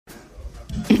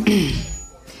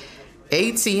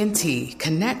AT&T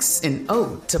connects an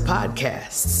ode to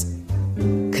podcasts.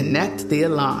 Connect the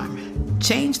alarm.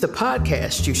 Change the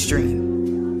podcast you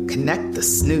stream. Connect the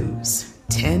snooze.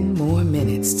 10 more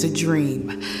minutes to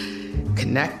dream.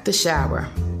 Connect the shower.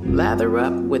 Lather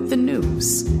up with the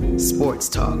news. Sports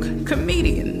talk,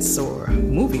 comedians, or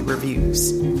movie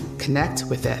reviews. Connect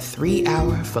with that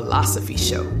 3-hour philosophy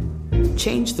show.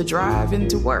 Change the drive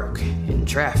into work in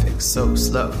traffic so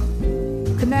slow.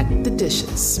 Connect the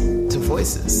dishes to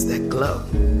voices that glow.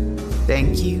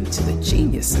 Thank you to the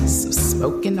geniuses of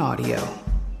spoken audio.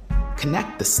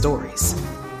 Connect the stories.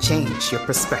 Change your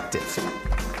perspective.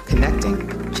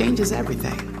 Connecting changes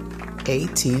everything.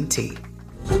 AT&T.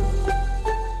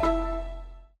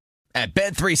 At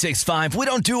Bet365, we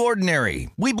don't do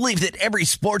ordinary. We believe that every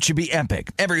sport should be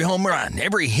epic. Every home run,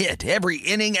 every hit, every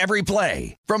inning, every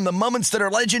play. From the moments that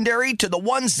are legendary to the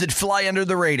ones that fly under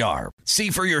the radar. See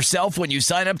for yourself when you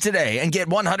sign up today and get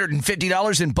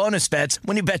 $150 in bonus bets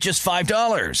when you bet just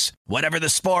 $5. Whatever the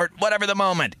sport, whatever the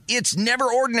moment, it's never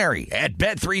ordinary at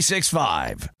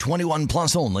Bet365. 21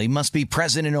 plus only. Must be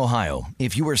present in Ohio.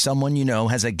 If you or someone you know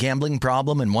has a gambling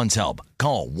problem and wants help,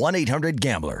 call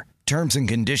 1-800-GAMBLER. Terms and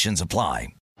conditions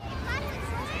apply.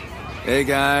 Hey,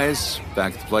 guys.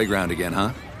 Back at the playground again,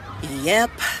 huh?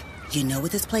 Yep. You know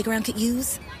what this playground could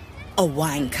use? A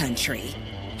wine country.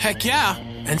 Heck yeah.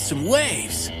 And some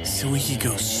waves so we could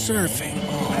go surfing.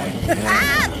 Oh,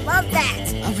 yeah. Love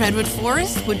that. A redwood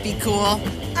forest would be cool.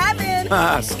 I'm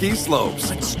in. Ski slopes.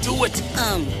 Let's do it.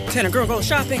 Can a girl go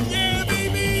shopping? Yeah,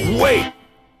 baby. Wait.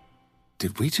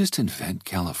 Did we just invent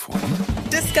California?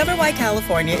 Discover why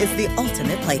California is the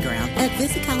ultimate playground at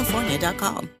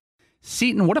visitcalifornia.com.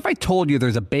 Seton, what if I told you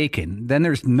there's a bacon, then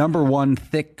there's number one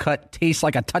thick cut, tastes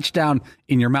like a touchdown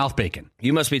in your mouth bacon?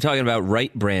 You must be talking about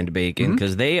Wright brand bacon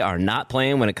because they are not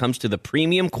playing when it comes to the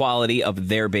premium quality of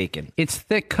their bacon. It's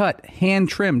thick cut, hand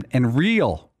trimmed, and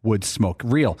real wood smoke,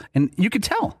 real. And you can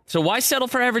tell. So why settle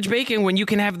for average bacon when you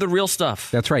can have the real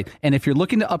stuff? That's right. And if you're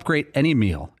looking to upgrade any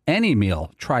meal,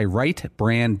 try Wright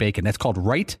brand bacon. That's called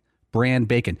Wright brand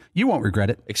bacon. You won't regret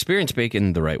it. Experience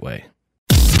bacon the right way.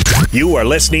 You are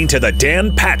listening to the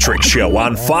Dan Patrick Show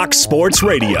on Fox Sports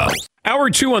Radio.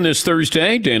 Hour 2 on this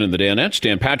Thursday. Dan and the Danettes,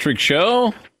 Dan Patrick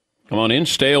Show. Come on in,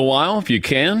 stay a while if you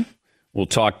can. We'll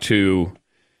talk to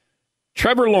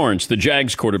Trevor Lawrence, the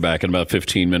Jags quarterback, in about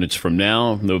 15 minutes from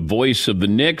now. The voice of the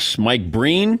Knicks, Mike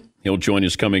Breen. He'll join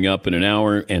us coming up in an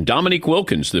hour. And Dominique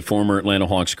Wilkins, the former Atlanta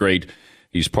Hawks great.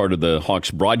 He's part of the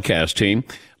Hawks broadcast team.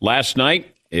 Last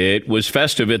night, it was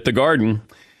festive at the Garden.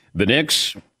 The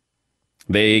Knicks,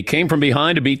 they came from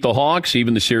behind to beat the Hawks,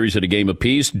 even the series at a game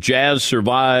apiece. Jazz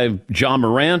survived Ja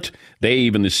Morant. They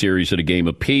even the series at a game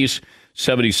apiece.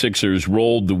 76ers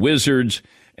rolled the Wizards.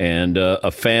 And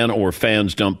a fan or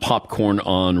fans dumped popcorn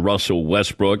on Russell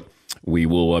Westbrook. We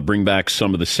will bring back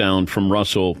some of the sound from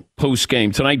Russell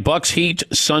post-game. Tonight, Bucks, Heat,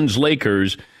 Suns,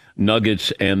 Lakers,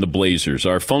 Nuggets, and the Blazers.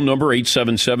 Our phone number,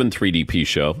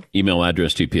 877-3DP-SHOW. Email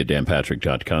address,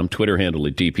 dp@danpatrick.com. Twitter handle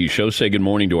at DP-SHOW. Say good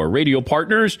morning to our radio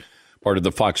partners, part of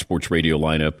the Fox Sports Radio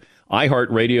lineup.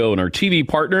 iHeartRadio and our TV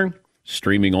partner,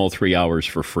 streaming all 3 hours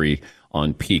for free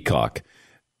on Peacock.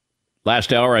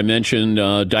 Last hour, I mentioned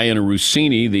Diana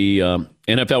Rossini, the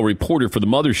NFL reporter for the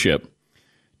Mothership,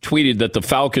 tweeted that the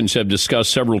Falcons have discussed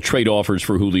several trade offers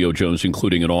for Julio Jones,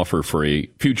 including an offer for a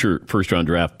future first-round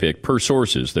draft pick. Per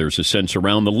sources, there's a sense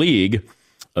around the league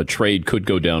a trade could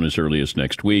go down as early as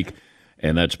next week,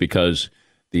 and that's because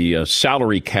the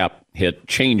salary cap hit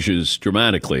changes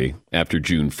dramatically after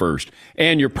June 1st.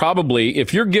 And you're probably,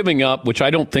 if you're giving up, which I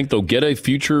don't think they'll get a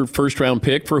future first-round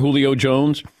pick for Julio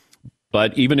Jones,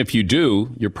 but even if you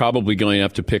do, you're probably going to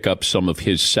have to pick up some of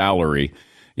his salary.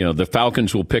 You know, the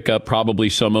Falcons will pick up probably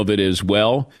some of it as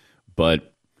well.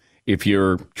 But if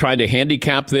you're trying to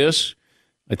handicap this,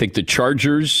 I think the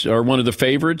Chargers are one of the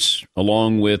favorites,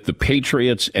 along with the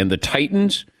Patriots and the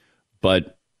Titans.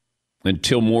 But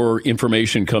until more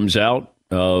information comes out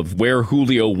of where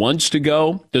Julio wants to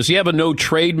go, does he have a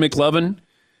no-trade, McLovin?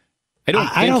 I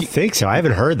don't think so. I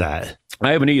haven't heard that.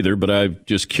 I haven't either, but I'm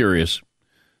just curious.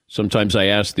 Sometimes I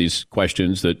ask these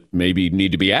questions that maybe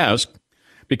need to be asked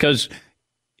because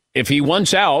if he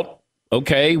wants out,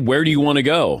 okay, where do you want to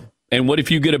go? And what if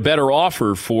you get a better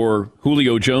offer for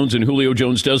Julio Jones and Julio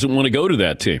Jones doesn't want to go to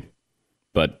that team?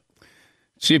 But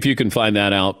see if you can find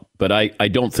that out. But I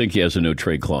don't think he has a no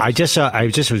trade clause. I just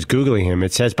was Googling him.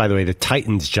 It says, by the way, the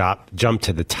Titans jumped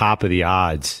to the top of the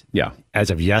odds. Yeah.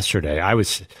 As of yesterday. I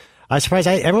was surprised.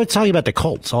 Everyone's talking about the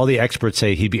Colts. All the experts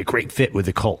say he'd be a great fit with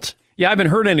the Colts. Yeah, I haven't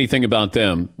heard anything about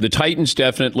them. The Titans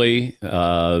definitely,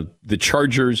 the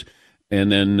Chargers,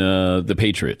 and then the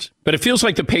Patriots. But it feels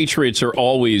like the Patriots are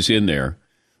always in there.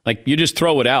 Like, you just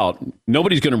throw it out.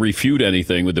 Nobody's going to refute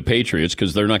anything with the Patriots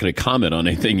because they're not going to comment on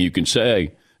anything you can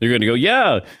say. They're going to go,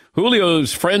 yeah,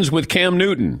 Julio's friends with Cam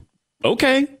Newton.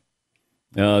 Okay.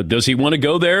 Does he want to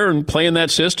go there and play in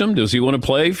that system? Does he want to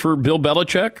play for Bill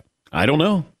Belichick? I don't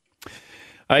know.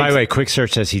 By the way, Quick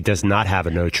Search says he does not have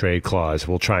a no-trade clause.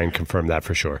 We'll try and confirm that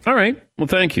for sure. All right. Well,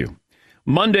 thank you.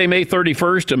 Monday, May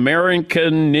 31st,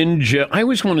 American Ninja. I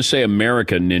always want to say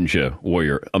American Ninja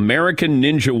Warrior. American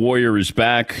Ninja Warrior is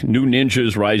back. New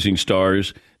ninjas, rising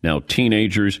stars, now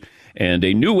teenagers. And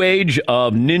a new age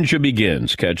of ninja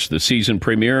begins. Catch the season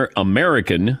premiere,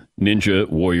 American Ninja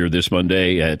Warrior, this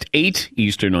Monday at 8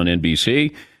 Eastern on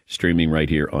NBC. Streaming right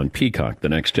here on Peacock the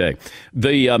next day.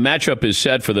 The matchup is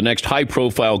set for the next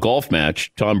high-profile golf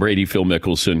match, Tom Brady, Phil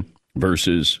Mickelson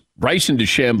versus Bryson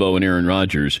DeChambeau and Aaron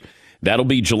Rodgers. That'll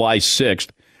be July 6th,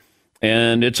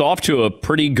 and it's off to a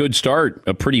pretty good start,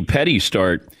 a pretty petty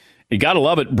start. You got to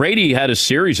love it. Brady had a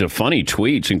series of funny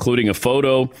tweets, including a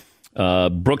photo,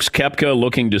 Brooks Koepka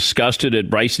looking disgusted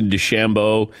at Bryson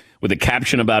DeChambeau with a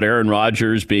caption about Aaron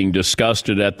Rodgers being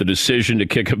disgusted at the decision to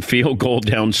kick a field goal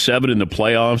down 7 in the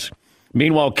playoffs.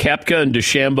 Meanwhile, Koepka and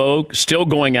DeChambeau still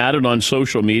going at it on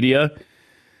social media.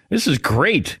 This is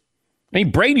great. I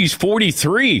mean, Brady's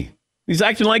 43. He's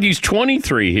acting like he's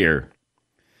 23 here.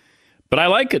 But I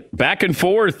like it. Back and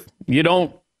forth. You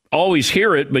don't always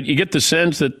hear it, but you get the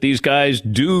sense that these guys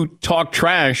do talk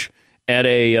trash at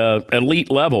a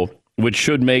elite level, which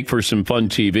should make for some fun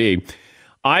TV.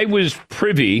 I was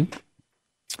privy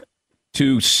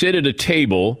to sit at a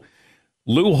table.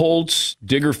 Lou Holtz,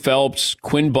 Digger Phelps,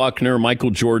 Quinn Buckner,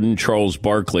 Michael Jordan, Charles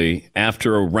Barkley,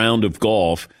 after a round of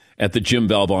golf at the Jim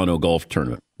Valvano golf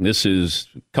tournament. This is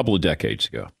a couple of decades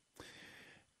ago.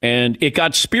 And it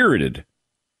got spirited.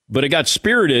 But it got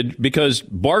spirited because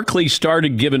Barkley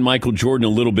started giving Michael Jordan a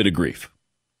little bit of grief.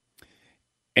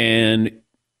 And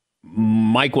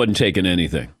Mike wasn't taking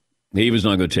anything. He was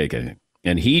not going to take anything.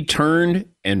 And he turned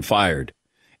and fired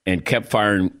and kept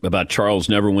firing about Charles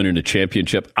never winning a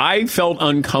championship. I felt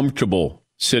uncomfortable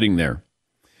sitting there.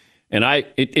 And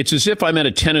it's as if I'm at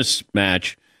a tennis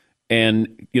match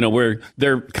and, where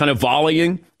they're kind of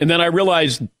volleying. And then I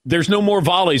realized there's no more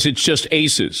volleys. It's just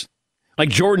aces. Like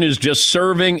Jordan is just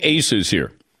serving aces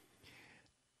here.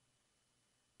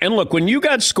 And look, when you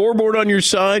got scoreboard on your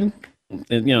side,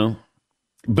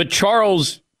 but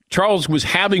Charles was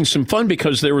having some fun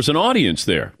because there was an audience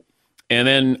there. And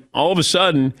then all of a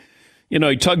sudden,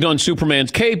 he tugged on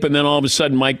Superman's cape, and then all of a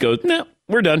sudden Mike goes, no,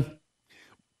 we're done.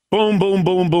 Boom, boom,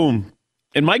 boom, boom.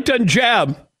 And Mike doesn't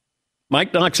jab.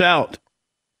 Mike knocks out.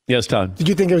 Yes, Todd. Did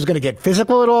you think it was going to get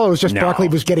physical at all? It was just Barkley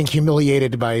was getting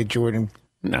humiliated by Jordan.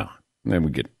 No.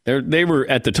 They were,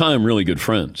 at the time, really good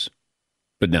friends.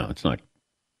 But no, it's not.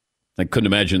 I couldn't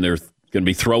imagine they're going to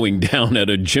be throwing down at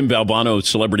a Jim Valvano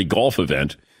celebrity golf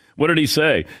event. What did he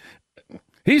say?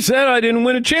 He said I didn't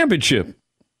win a championship.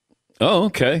 Oh,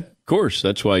 okay. Of course.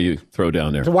 That's why you throw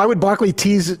down there. So why would Barkley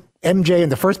tease MJ in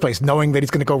the first place, knowing that he's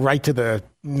going to go right to the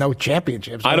no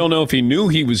championships? I don't know if he knew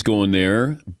he was going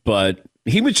there, but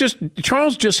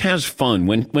Charles just has fun.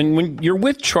 When you're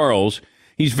with Charles,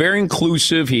 he's very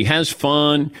inclusive. He has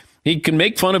fun. He can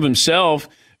make fun of himself.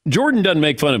 Jordan doesn't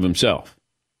make fun of himself.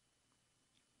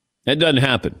 That doesn't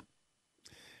happen.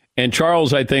 And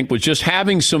Charles, I think, was just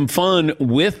having some fun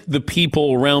with the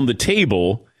people around the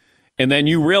table. And then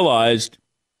you realized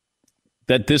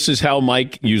that this is how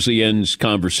Mike usually ends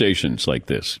conversations like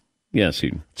this. Yes,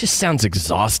 he just sounds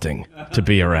exhausting to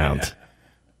be around.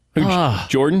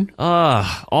 Jordan?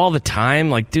 All the time.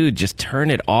 Like, dude, just turn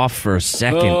it off for a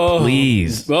second,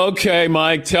 please. Okay,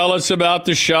 Mike, tell us about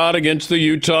the shot against the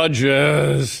Utah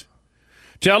Jazz.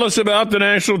 Tell us about the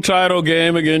national title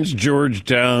game against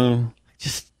Georgetown.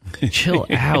 Just chill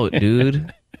out,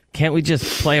 dude. Can't we just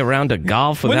play a round of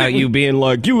golf without you being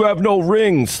like, you have no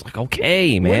rings? Like,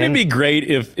 okay, man. Wouldn't it be great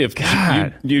if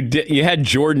you had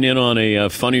Jordan in on a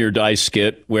Funny or Die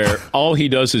skit where all he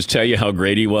does is tell you how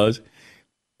great he was?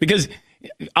 Because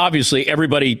obviously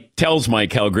everybody tells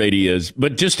Mike how great he is,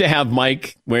 but just to have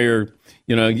Mike where,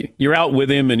 you're out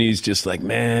with him and he's just like,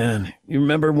 man, you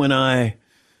remember when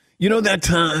that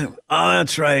time? Oh,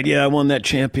 that's right. Yeah, I won that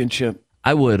championship.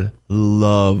 I would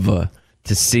love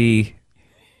to see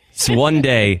one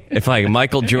day if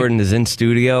Michael Jordan is in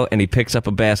studio and he picks up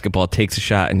a basketball, takes a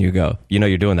shot, and you go,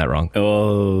 you're doing that wrong.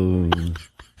 Oh.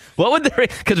 What would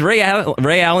because Ray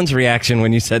Allen's reaction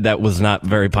when you said that was not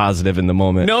very positive in the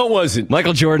moment. No, it wasn't.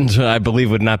 Michael Jordan's, I believe,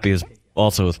 would not be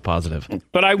also as positive.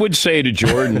 But I would say to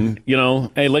Jordan,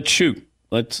 hey, let's shoot.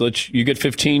 Let's you get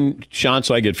 15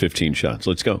 shots, I get 15 shots.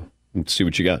 Let's go. Let's see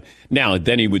what you got. Now,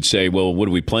 then he would say, well, what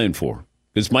are we playing for?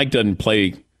 Because Mike doesn't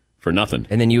play for nothing.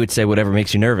 And then you would say whatever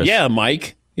makes you nervous. Yeah,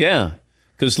 Mike. Yeah.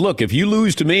 Because, look, if you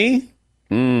lose to me,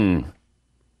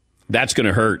 that's going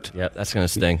to hurt. Yep, that's going to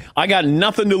sting. I got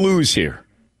nothing to lose here.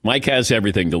 Mike has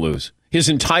everything to lose. His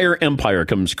entire empire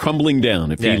comes crumbling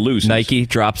down if he loses. Nike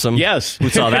drops him. Yes. Who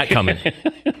saw that coming?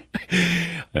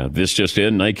 This just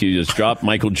in. Nike just dropped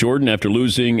Michael Jordan after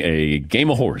losing a game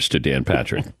of horse to Dan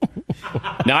Patrick.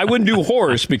 Now, I wouldn't do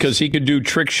horse because he could do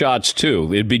trick shots,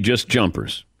 too. It'd be just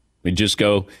jumpers. We'd just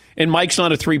go. And Mike's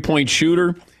not a three-point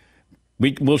shooter.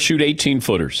 We'll shoot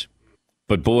 18-footers.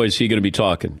 But, boy, is he going to be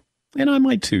talking. And I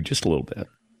might, too, just a little bit.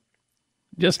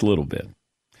 Just a little bit.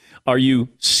 Are you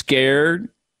scared,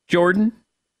 Jordan?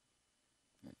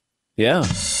 Yeah.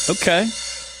 Okay.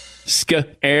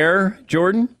 Scared,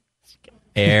 Jordan?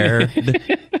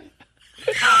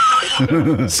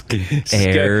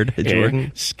 Scared,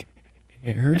 Jordan.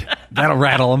 Scared. That'll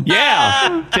rattle him.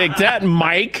 Yeah. Take that,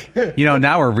 Mike.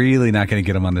 Now we're really not going to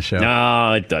get him on the show.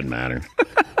 No, it doesn't matter.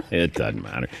 It doesn't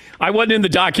matter. I wasn't in the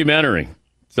documentary.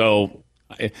 So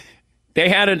they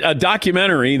had a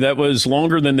documentary that was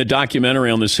longer than the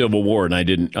documentary on the Civil War, and I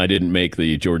didn't make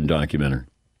the Jordan documentary.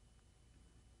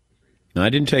 No, I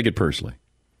didn't take it personally.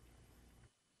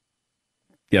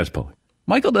 Yes, Paul.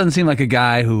 Michael doesn't seem like a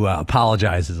guy who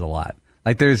apologizes a lot.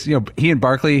 Like there's, he and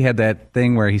Barkley had that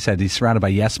thing where he said he's surrounded by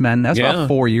yes men. That's about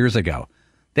 4 years ago.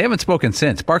 They haven't spoken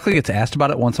since. Barkley gets asked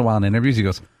about it once in a while in interviews. He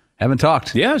goes, haven't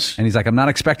talked. Yes. And he's like, I'm not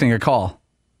expecting a call.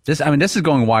 This is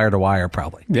going wire to wire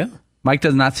probably. Yeah. Mike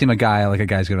does not seem a guy like a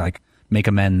guy's going to make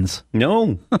amends.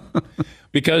 No.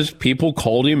 Because people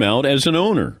called him out as an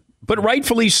owner. But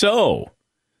rightfully so.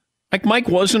 Like Mike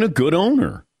wasn't a good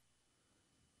owner.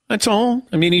 That's all.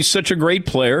 I mean, he's such a great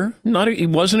player. He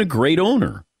wasn't a great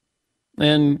owner.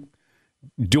 And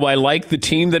do I like the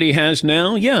team that he has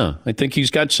now? Yeah, I think he's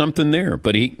got something there.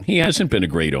 But he hasn't been a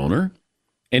great owner.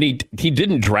 And he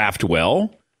didn't draft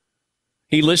well.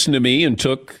 He listened to me and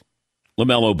took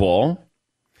LaMelo Ball.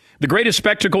 The greatest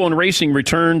spectacle in racing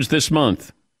returns this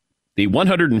month. The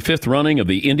 105th running of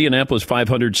the Indianapolis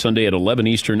 500 Sunday at 11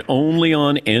 Eastern, only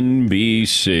on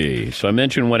NBC. So I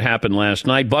mentioned what happened last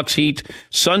night. Bucks Heat,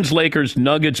 Suns, Lakers,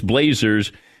 Nuggets,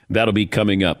 Blazers. That'll be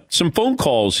coming up. Some phone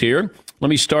calls here. Let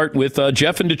me start with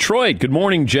Jeff in Detroit. Good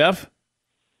morning, Jeff.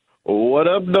 What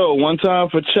up, though? One time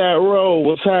for chat row.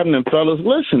 What's happening, fellas?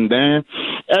 Listen, Dan,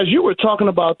 as you were talking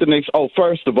about the Knicks,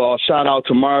 first of all, shout out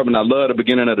to Marvin. I love the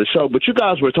beginning of the show, but you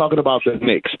guys were talking about the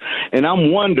Knicks, and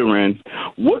I'm wondering,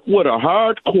 what would a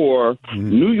hardcore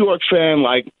New York fan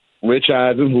like Rich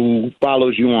Eisen, who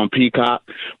follows you on Peacock,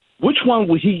 which one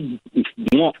would he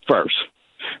want first?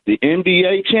 The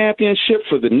NBA championship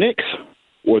for the Knicks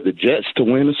or the Jets to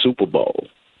win the Super Bowl?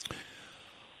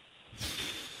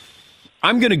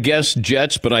 I'm going to guess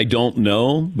Jets, but I don't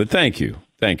know. But thank you.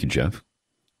 Thank you, Jeff.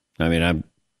 I mean,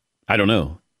 I don't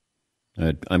know.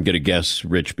 I'm going to guess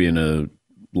Rich being a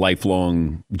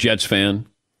lifelong Jets fan.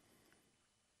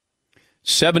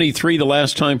 73 the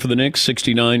last time for the Knicks,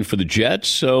 69 for the Jets.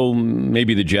 So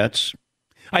maybe the Jets.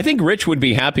 I think Rich would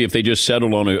be happy if they just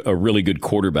settled on a really good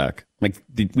quarterback. Like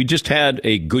we just had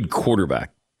a good quarterback.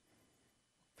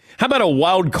 How about a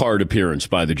wild card appearance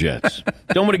by the Jets?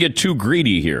 Don't want to get too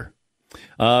greedy here.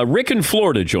 Rick in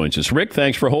Florida joins us. Rick,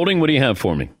 thanks for holding. What do you have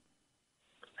for me?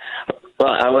 Well,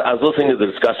 I was listening to the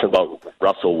discussion about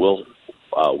Russell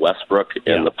Westbrook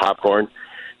and the popcorn,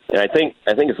 and I think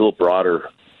it's a little broader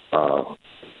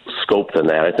scope than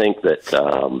that. I think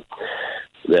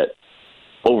that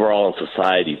overall in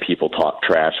society, people talk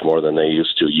trash more than they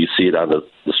used to. You see it on the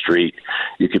street.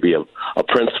 You could be a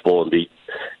principal and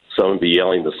someone be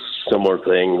yelling the similar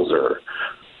things or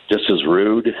just as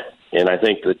rude. And I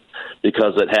think that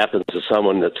because it happens to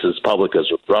someone that's as public as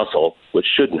Russell, which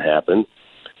shouldn't happen,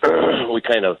 we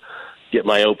kind of get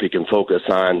myopic and focus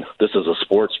on this is a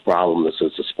sports problem, this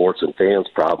is a sports and fans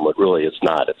problem, but really it's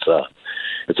not. It's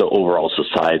an overall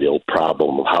societal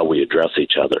problem of how we address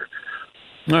each other.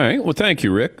 All right. Well, thank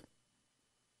you, Rick.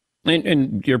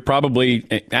 And you're probably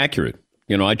accurate.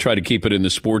 I try to keep it in the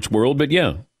sports world, but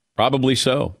yeah, probably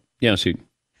so. Yes, And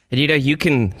you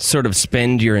can sort of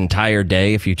spend your entire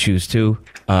day, if you choose to,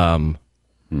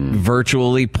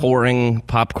 virtually pouring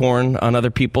popcorn on other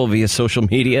people via social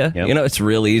media. Yep. It's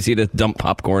really easy to dump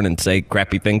popcorn and say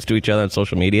crappy things to each other on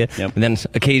social media. Yep. And then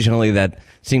occasionally that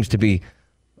seems to be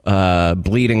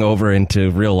bleeding over into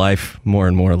real life more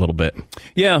and more a little bit.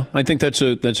 Yeah, I think that's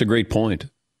a great point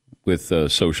with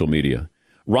social media.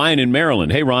 Ryan in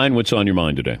Maryland. Hey, Ryan, what's on your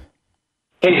mind today?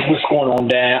 Hey, what's going on,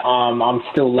 Dan? I'm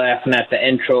still laughing at the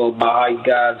intro about how you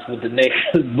guys with the Knicks,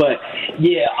 but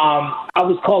yeah, I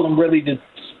was calling really to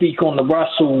speak on the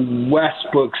Russell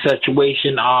Westbrook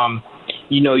situation.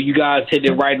 You guys hit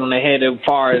it right on the head as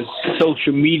far as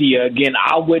social media. Again,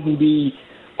 I wouldn't be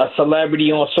a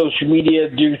celebrity on social media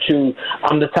due to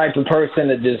I'm the type of person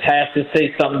that just has to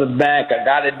say something back. I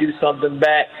got to do something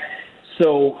back.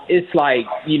 So it's like,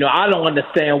 I don't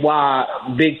understand why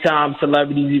big-time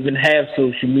celebrities even have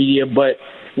social media. But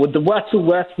with the Russell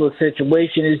Westbrook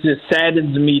situation, it just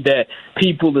saddens me that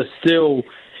people are still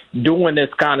doing this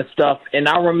kind of stuff. And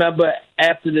I remember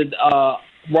after the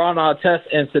Ron Artest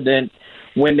incident,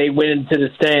 when they went into the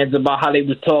stands, about how they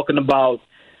was talking about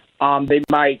they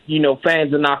might,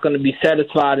 fans are not going to be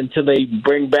satisfied until they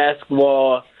bring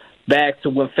basketball back to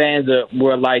when fans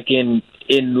were like in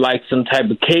like some type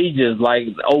of cages, like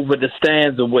over the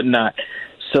stands or whatnot.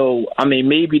 So, I mean,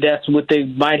 maybe that's what they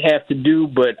might have to do,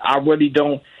 but I really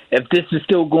don't. If this is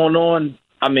still going on,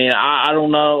 I mean, I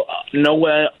don't know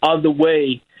no other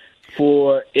way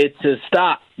for it to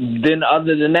stop than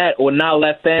other than that, or not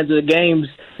let fans of the games.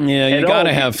 Yeah, you got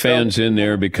to have fans in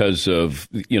there because of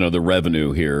the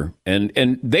revenue here, and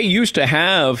they used to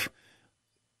have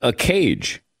a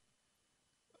cage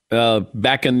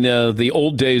back in the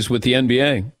old days with the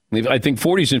NBA. I think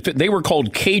 40s and 50s, they were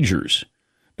called cagers.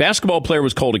 Basketball player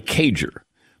was called a cager,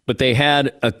 but they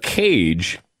had a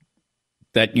cage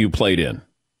that you played in.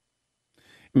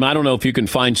 I don't know if you can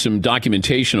find some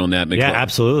documentation on that, McClellan. Yeah,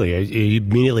 absolutely. You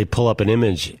immediately pull up an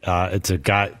image. It's a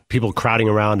guy, people crowding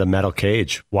around a metal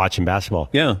cage watching basketball.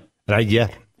 Yeah.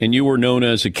 And you were known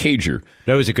as a cager.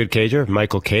 No, who's a good cager?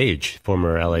 Michael Cage,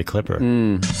 former L.A. Clipper.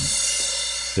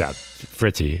 Yeah,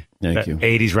 Fritzy. Thank you.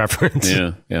 80s reference.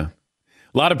 Yeah. A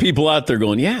lot of people out there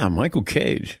going, yeah, Michael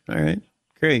Cage. All right,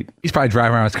 great. He's probably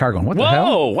driving around his car going, what the hell?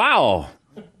 Whoa, wow.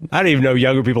 I don't even know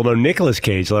younger people know Nicolas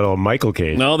Cage, let alone Michael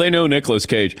Cage. No, they know Nicolas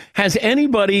Cage. Has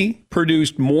anybody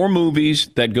produced more movies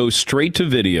that go straight to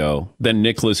video than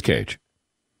Nicolas Cage?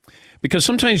 Because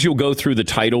sometimes you'll go through the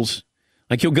titles,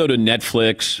 like you'll go to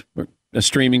Netflix, or a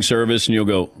streaming service, and you'll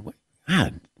go,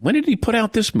 God, when did he put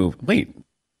out this movie? Wait,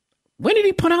 when did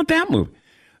he put out that movie?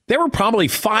 There were probably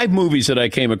 5 movies that I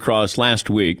came across last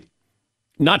week,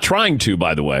 not trying to,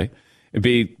 by the way. It'd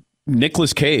be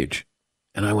Nicolas Cage.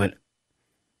 And I went,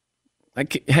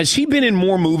 has he been in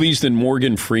more movies than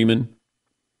Morgan Freeman?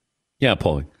 Yeah,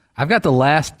 Paulie. I've got the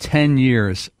last 10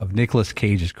 years of Nicolas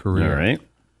Cage's career.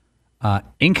 All right.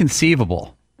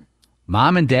 Inconceivable.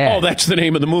 Mom and Dad. Oh, that's the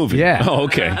name of the movie. Yeah. Oh,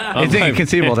 okay. It's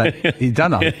inconceivable that he's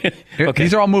done them. Okay.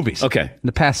 These are all movies. Okay. In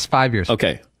the past 5 years.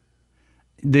 Okay.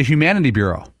 The Humanity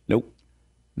Bureau. Nope.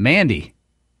 Mandy.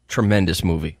 Tremendous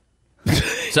movie.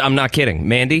 So I'm not kidding.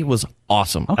 Mandy was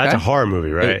awesome. Okay. That's a horror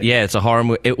movie, right? It's a horror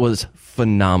movie. It was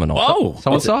phenomenal. Oh,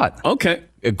 someone saw it. Okay.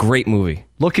 A great movie.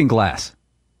 Looking Glass.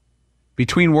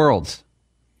 Between Worlds.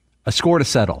 A Score to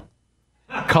Settle.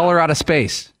 Color Out of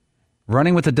Space.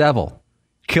 Running with the Devil.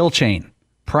 Kill Chain.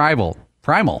 Primal.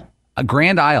 A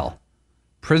Grand Isle.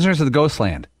 Prisoners of the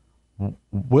Ghostland.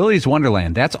 Willy's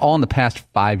Wonderland. That's all in the past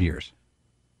 5 years.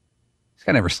 This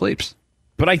guy never sleeps.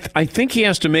 But I think he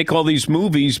has to make all these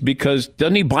movies because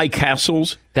doesn't he buy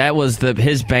castles? That was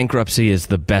his bankruptcy is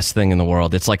the best thing in the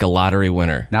world. It's like a lottery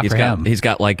winner. Not for him. He's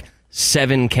got like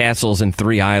 7 castles and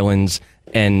 3 islands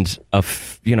and a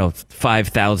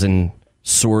 5,000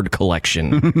 sword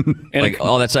collection. Like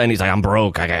all that sudden he's like, I'm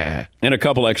broke. And a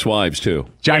couple ex-wives too.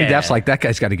 Johnny Depp's like, that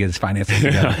guy's got to get his finances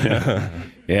together.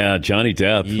 Yeah, Johnny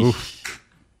Depp. Oof.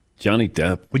 Johnny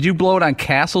Depp. Would you blow it on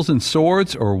castles and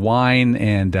swords or wine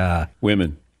and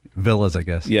women? Villas, I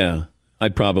guess. Yeah,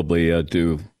 I'd probably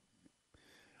do.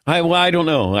 I don't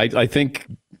know. I think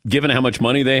given how much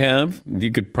money they have,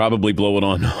 you could probably blow it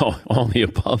on all the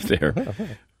above there.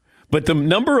 But the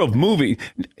number of movies,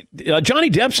 Johnny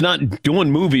Depp's not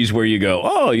doing movies where you go,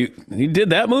 oh, you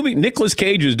did that movie? Nicolas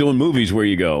Cage is doing movies where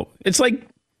you go. It's like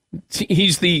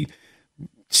he's the...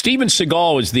 Steven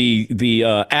Seagal is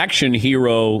the action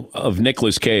hero of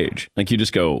Nicolas Cage. Like you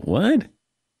just go, what?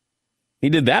 He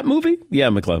did that movie? Yeah,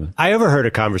 McLevin. I overheard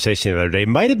a conversation the other day,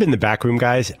 might have been the Backroom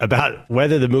Guys, about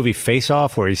whether the movie Face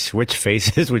Off, where he switched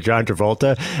faces with John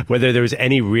Travolta, whether there was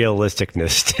any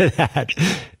realisticness to that.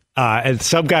 And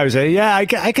some guy was saying, yeah,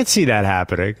 I could see that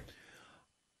happening.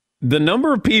 The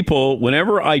number of people,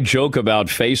 whenever I joke about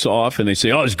Face Off and they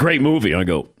say, oh, it's a great movie, I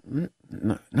go,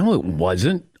 no, it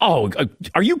wasn't. Oh,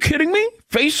 are you kidding me?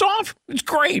 Face Off? It's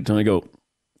great. And I go,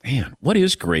 man, what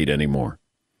is great anymore?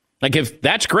 Like, if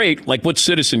that's great, like, what's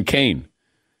Citizen Kane?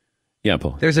 Yeah,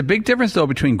 Paul. There's a big difference, though,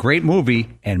 between great movie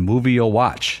and movie you'll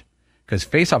watch. Because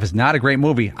Face Off is not a great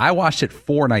movie. I watched it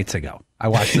 4 nights ago. I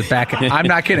watched it back. I'm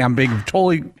not kidding. I'm being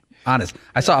totally honest.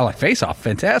 I saw like Face Off.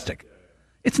 Fantastic.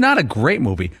 It's not a great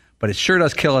movie, but it sure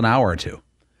does kill an hour or two.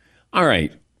 All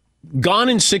right. Gone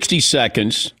in 60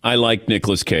 Seconds. I like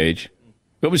Nicolas Cage.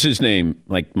 What was his name?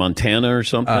 Like Montana or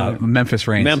something? Memphis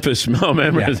Reigns. Memphis.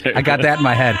 Yeah, I got that in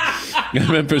my head.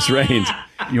 Memphis Reigns.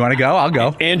 You want to go? I'll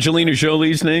go. Angelina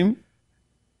Jolie's name?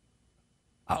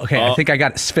 Okay, I think I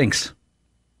got Sphinx.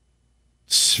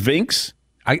 Sphinx?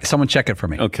 Someone check it for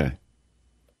me. Okay.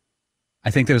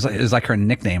 I think it was like her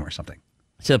nickname or something.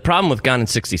 So the problem with Gone in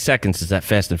 60 Seconds is that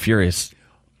Fast and Furious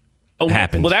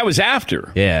happened. Well, that was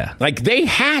after. Yeah. Like, they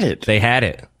had it. They had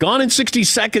it. Gone in 60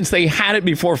 Seconds, they had it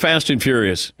before Fast and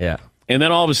Furious. Yeah. And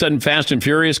then all of a sudden, Fast and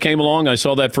Furious came along. I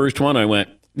saw that first one. I went,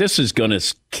 this is going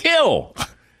to kill.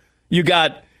 You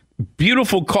got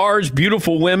beautiful cars,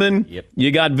 beautiful women. Yep.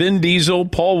 You got Vin Diesel,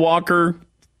 Paul Walker.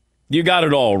 You got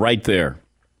it all right there.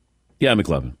 Yeah,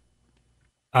 McLovin.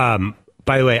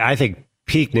 By the way, I think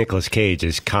peak Nicolas Cage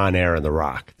is Con Air and The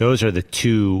Rock. Those are the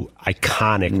two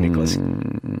iconic Nicolas.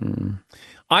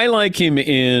 I like him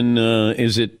in,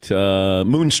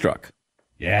 Moonstruck?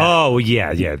 Yeah. Oh,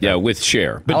 yeah. Yeah, with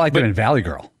Cher. I like him in Valley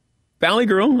Girl. Valley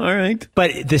Girl, all right.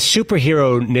 But the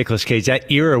superhero Nicolas Cage,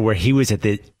 that era where he was at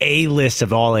the A-list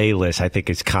of all A-lists, I think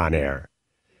is Con Air.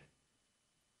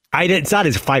 It's not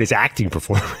his finest acting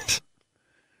performance.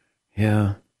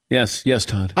 Yeah. Yes,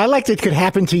 Todd. I liked It Could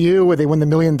Happen to You, where they won the $1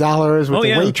 million with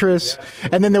the waitress.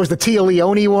 And then there was the Tia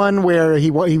Leone one, where he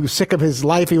was sick of his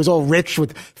life. He was all rich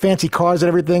with fancy cars and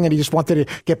everything, and he just wanted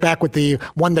to get back with the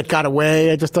one that got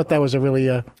away. I just thought that was a really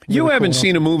you really haven't cool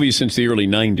seen a movie since the early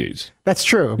 90s. That's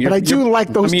true. But I do like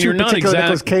those two particular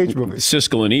Nicolas Cage movies.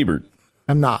 Siskel and Ebert.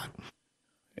 I'm not.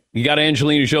 You got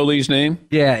Angelina Jolie's name?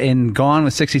 Yeah, in Gone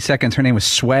with 60 Seconds, her name was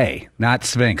Sway, not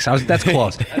Sphinx. That's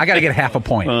close. I got to get half a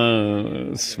point.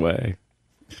 Sway.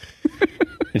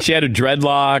 And she had her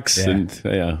dreadlocks, and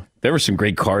there were some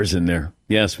great cars in there.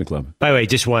 Yes, McLovin. By the way,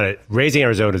 just want to Raising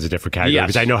Arizona is a different category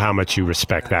because I know how much you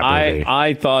respect that movie.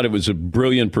 I thought it was a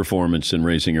brilliant performance in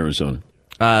Raising Arizona.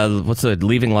 What's the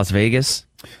Leaving Las Vegas?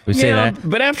 We say that,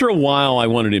 but after a while, I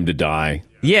wanted him to die.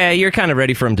 Yeah, you're kind of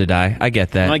ready for him to die. I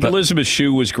get that. Like Elizabeth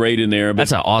Shue was great in there. But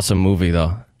that's an awesome movie,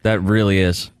 though. That really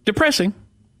is depressing.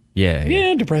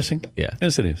 Yeah, depressing. Yeah,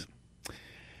 yes, it is.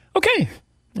 Okay.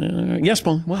 Yes,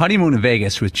 Paul. What? Honeymoon in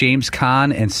Vegas with James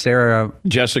Caan and Sarah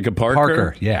Jessica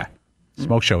Parker. Yeah.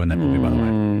 Smoke show in that movie, by the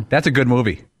way. That's a good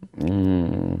movie.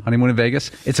 Honeymoon in Vegas.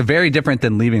 It's very different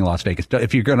than Leaving Las Vegas.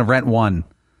 If you're going to rent one,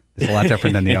 it's a lot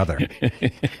different than the other.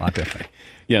 A lot different.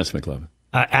 Yes, McLovin.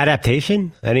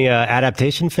 Adaptation? Any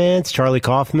adaptation fans? Charlie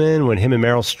Kaufman, when him and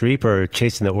Meryl Streep are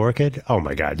chasing the orchid? Oh,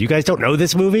 my God. You guys don't know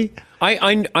this movie?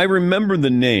 I remember the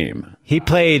name. He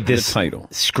played this title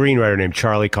screenwriter named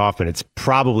Charlie Kaufman. It's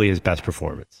probably his best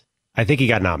performance. I think he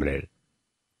got nominated.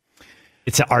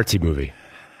 It's an artsy movie.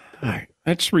 All right.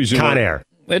 Let's resume. Con Air.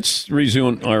 Let's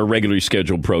resume our regularly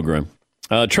scheduled program.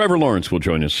 Trevor Lawrence will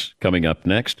join us coming up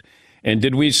next. And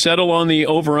did we settle on the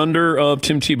over-under of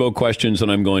Tim Tebow questions that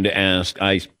I'm going to ask?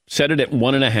 I set it at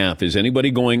 1.5. Is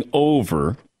anybody going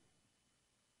over?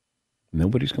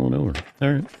 Nobody's going over.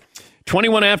 All right.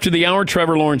 21 after the hour,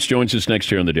 Trevor Lawrence joins us next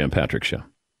year on the Dan Patrick Show.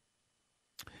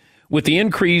 With the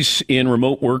increase in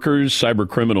remote workers, cyber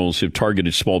criminals have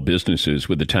targeted small businesses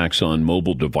with attacks on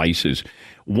mobile devices.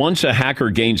 Once a hacker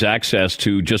gains access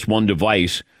to just one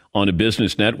device on a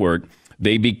business network,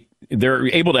 they're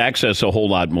able to access a whole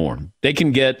lot more. They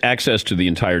can get access to the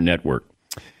entire network.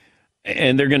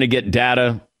 And they're going to get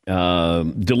data,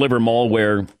 deliver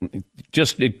malware.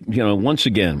 Once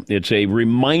again, it's a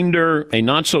reminder, a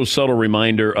not so subtle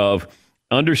reminder of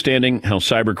understanding how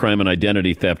cybercrime and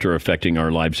identity theft are affecting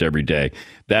our lives every day.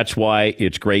 That's why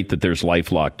it's great that there's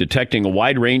LifeLock, detecting a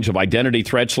wide range of identity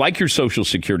threats like your social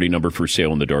security number for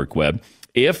sale on the dark web.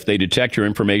 If they detect your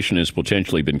information has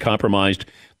potentially been compromised,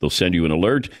 they'll send you an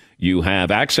alert. You have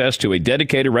access to a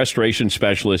dedicated restoration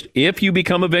specialist if you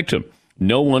become a victim.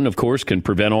 No one, of course, can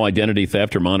prevent all identity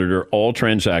theft or monitor all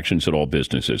transactions at all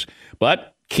businesses.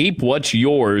 But keep what's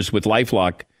yours with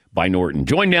LifeLock by Norton.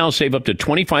 Join now, save up to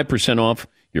 25% off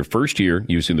your first year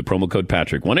using the promo code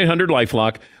Patrick.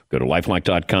 1-800-LifeLock. Go to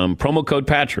lifelock.com, promo code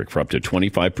Patrick for up to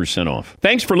 25% off.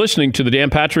 Thanks for listening to the Dan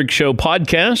Patrick Show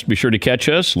podcast. Be sure to catch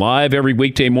us live every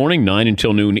weekday morning, 9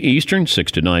 until noon Eastern,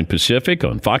 6 to 9 Pacific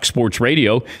on Fox Sports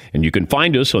Radio. And you can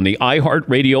find us on the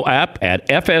iHeartRadio app at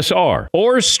FSR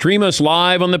or stream us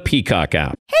live on the Peacock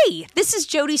app. Hey, this is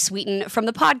Jodie Sweetin from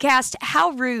the podcast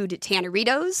How Rude,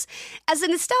 Tanneritos. As a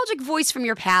nostalgic voice from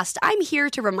your past, I'm here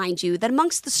to remind you that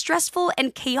amongst the stressful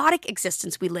and chaotic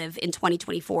existence we live in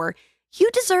 2024, you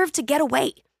deserve to get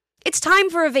away. It's time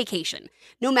for a vacation,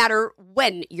 no matter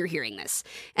when you're hearing this.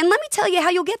 And let me tell you how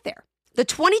you'll get there. The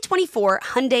 2024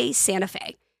 Hyundai Santa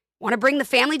Fe. Want to bring the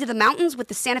family to the mountains with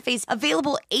the Santa Fe's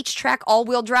available H-Track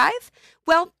all-wheel drive?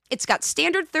 Well, it's got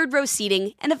standard third-row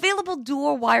seating and available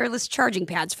dual wireless charging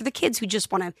pads for the kids who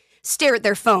just want to stare at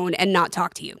their phone and not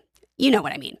talk to you. You know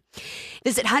what I mean.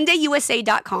 Visit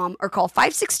HyundaiUSA.com or call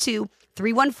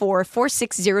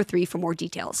 562-314-4603 for more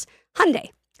details.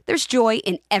 Hyundai, there's joy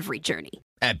in every journey.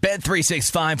 At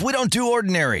Bet365, we don't do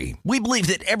ordinary. We believe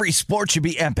that every sport should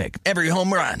be epic. Every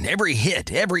home run, every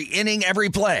hit, every inning, every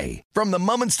play. From the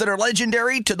moments that are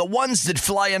legendary to the ones that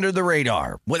fly under the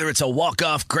radar. Whether it's a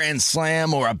walk-off grand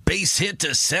slam or a base hit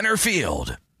to center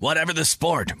field. Whatever the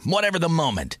sport, whatever the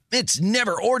moment. It's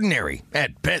never ordinary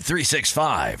at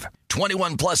Bet365.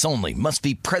 21 plus only. Must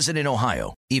be present in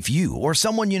Ohio. If you or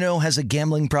someone you know has a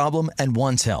gambling problem and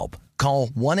wants help, call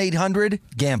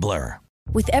 1-800-GAMBLER.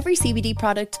 With every CBD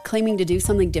product claiming to do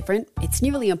something different, it's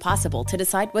nearly impossible to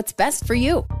decide what's best for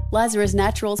you. Lazarus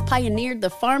Naturals pioneered the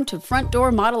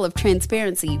farm-to-front-door model of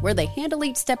transparency, where they handle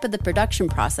each step of the production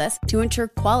process to ensure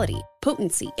quality,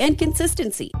 potency, and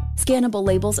consistency. Scannable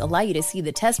labels allow you to see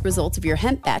the test results of your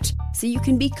hemp batch, so you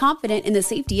can be confident in the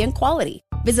safety and quality.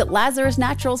 Visit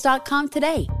LazarusNaturals.com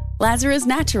today. Lazarus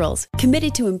Naturals,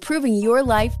 committed to improving your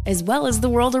life as well as the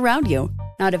world around you.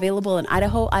 Not available in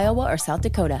Idaho, Iowa, or South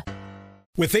Dakota.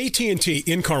 With AT&T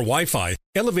in-car Wi-Fi,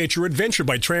 elevate your adventure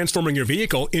by transforming your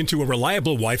vehicle into a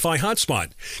reliable Wi-Fi hotspot.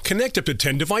 Connect up to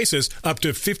 10 devices up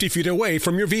to 50 feet away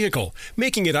from your vehicle,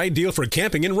 making it ideal for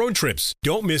camping and road trips.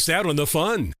 Don't miss out on the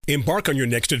fun. Embark on your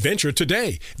next adventure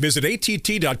today. Visit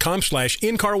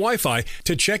att.com/in-car Wi-Fi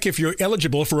to check if you're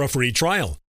eligible for a free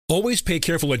trial. Always pay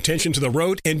careful attention to the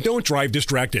road and don't drive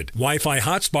distracted. Wi-Fi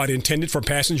hotspot intended for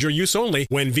passenger use only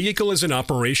when vehicle is in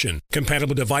operation.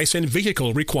 Compatible device and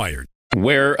vehicle required.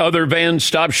 Where other vans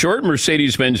stop short,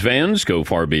 Mercedes-Benz vans go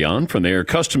far beyond. From their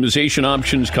customization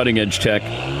options, cutting-edge tech,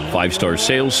 5-star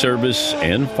sales service,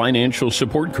 and financial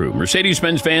support crew.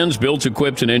 Mercedes-Benz vans built,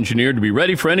 equipped, and engineered to be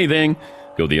ready for anything.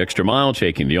 Go the extra mile,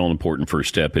 taking the all-important first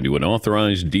step into an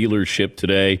authorized dealership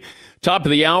today. Top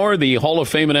of the hour, the Hall of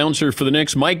Fame announcer for the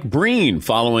Knicks, Mike Breen,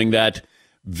 following that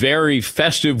very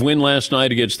festive win last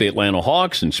night against the Atlanta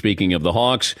Hawks. And speaking of the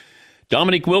Hawks,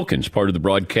 Dominique Wilkins, part of the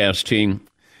broadcast team.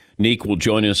 Neek will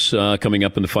join us coming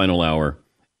up in the final hour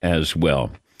as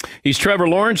well. He's Trevor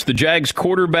Lawrence, the Jags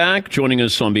quarterback, joining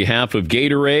us on behalf of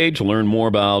Gatorade. To learn more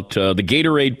about the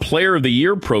Gatorade Player of the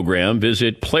Year program,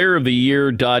 visit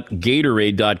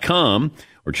playeroftheyear.gatorade.com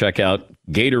or check out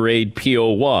Gatorade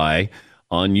POY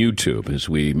on YouTube as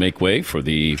we make way for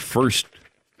the first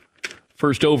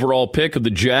overall pick of the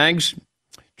Jags.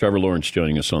 Trevor Lawrence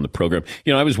joining us on the program.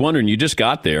 You know, I was wondering, you just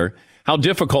got there. How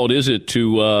difficult is it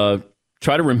to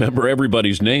try to remember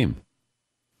everybody's name?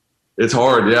 It's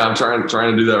hard. Yeah, I'm trying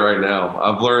to do that right now.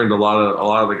 I've learned a lot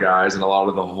of the guys and a lot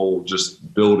of the whole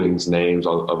just buildings names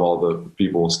of all the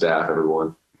people, staff,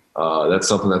 everyone. That's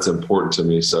something that's important to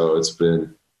me. So it's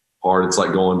been hard. It's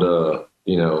like going to,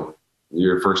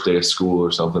 your first day of school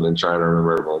or something and trying to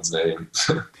remember everyone's name.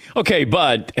 Okay,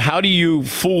 but how do you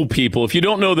fool people? If you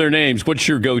don't know their names, what's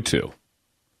your go-to?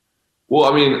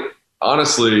 Well, I mean,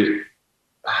 honestly,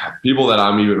 people that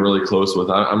I'm even really close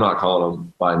with, I'm not calling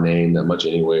them by name that much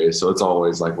anyway. So it's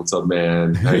always like, what's up,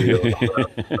 man? How you doing? I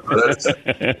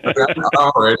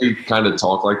already kind of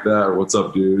talk like that, or what's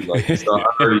up, dude? Like, so I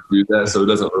already do that. So it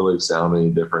doesn't really sound any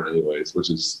different anyways, which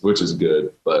is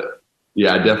good. But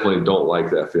yeah, I definitely don't like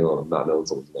that feeling of not knowing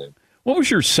someone's name. What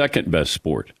was your second best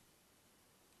sport?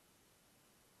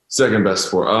 Second best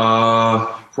sport?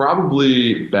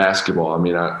 Probably basketball. I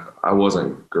mean, I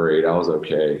wasn't great. I was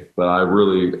okay, but I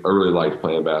really liked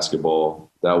playing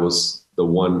basketball. That was the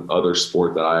one other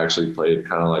sport that I actually played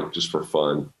kind of like just for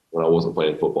fun when I wasn't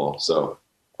playing football. So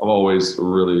I've always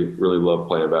really, really loved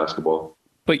playing basketball.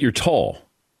 But you're tall.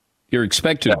 You're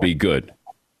expected to be good.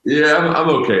 Yeah, I'm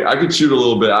okay. I could shoot a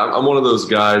little bit. I'm one of those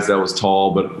guys that was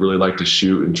tall but really liked to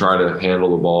shoot and try to handle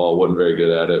the ball. I wasn't very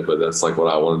good at it, but that's like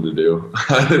what I wanted to do.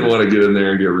 I didn't want to get in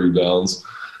there and get rebounds.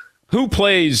 Who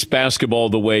plays basketball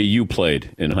the way you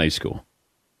played in high school?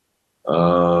 It's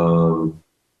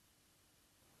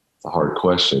a hard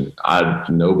question.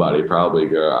 Nobody probably.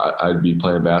 I'd be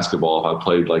playing basketball if I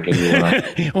played like anyone.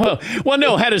 well,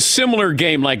 no, had a similar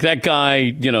game like that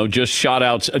guy. Just shot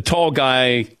out a tall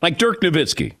guy like Dirk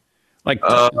Nowitzki. Like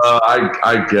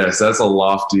I guess that's a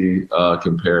lofty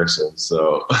comparison.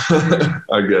 So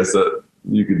I guess that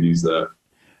you could use that.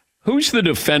 Who's the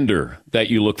defender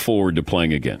that you look forward to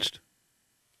playing against?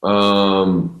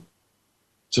 To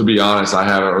be honest, I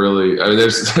haven't really. I mean,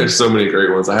 there's so many great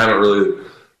ones. I haven't really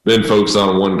been focused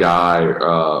on one guy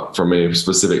from a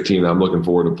specific team that I'm looking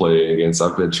forward to playing against.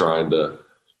 I've been trying to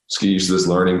just get used to this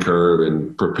learning curve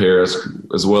and prepare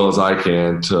as well as I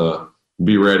can to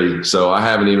be ready. So I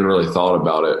haven't even really thought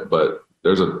about it, but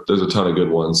there's a ton of good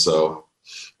ones. So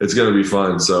it's going to be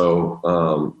fun. So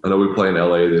I know we play in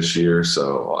LA this year.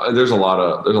 So there's a lot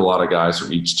of guys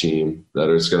from each team that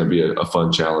is going to be a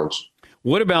fun challenge.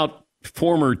 What about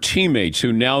former teammates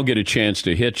who now get a chance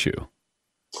to hit you?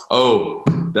 Oh,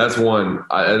 that's one.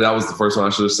 That was the first one I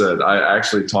should have said. I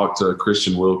actually talked to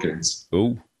Christian Wilkins.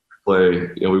 Ooh. We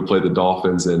played the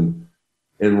Dolphins in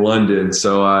London.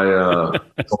 So I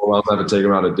told him I was going to take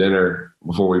him out to dinner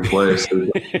before we play. So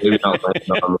maybe I'll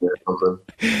or something.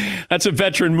 That's a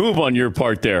veteran move on your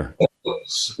part there.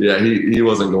 Yeah, he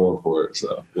wasn't going for it.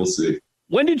 So we'll see.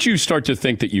 When did you start to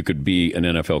think that you could be an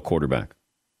NFL quarterback?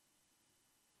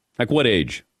 Like what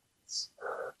age?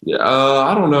 Yeah,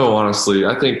 I don't know, honestly.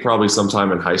 I think probably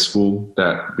sometime in high school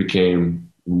that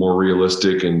became more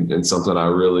realistic and something I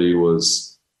really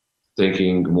was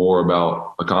thinking more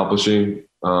about accomplishing.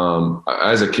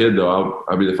 As a kid, though,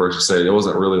 I'll be the first to say it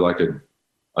wasn't really like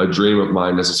a dream of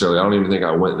mine necessarily. I don't even think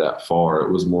I went that far.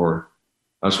 It was more,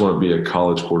 I just want to be a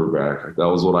college quarterback. That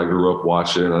was what I grew up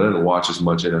watching. I didn't watch as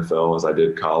much NFL as I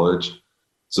did college.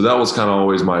 So that was kind of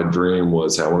always my dream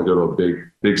was, hey, I want to go to a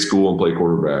big school and play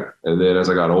quarterback. And then as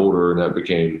I got older and that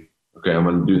became, okay, I'm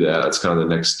going to do that. That's kind of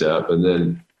the next step. And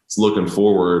then it's looking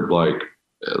forward, like,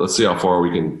 let's see how far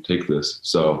we can take this.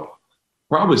 So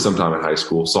probably sometime in high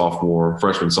school,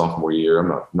 freshman, sophomore year. I'm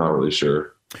not really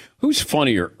sure. Who's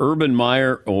funnier, Urban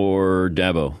Meyer or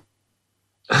Dabo?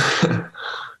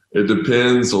 It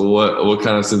depends on what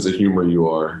kind of sense of humor you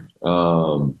are.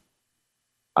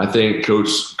 I think Coach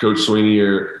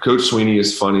Sweeney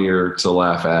is funnier to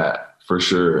laugh at for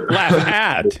sure. Laugh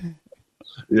at?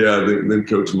 Yeah, than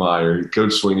Coach Meyer.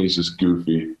 Coach Sweeney is just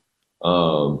goofy.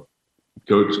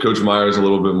 Coach Meyer is a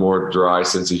little bit more dry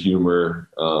sense of humor,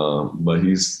 but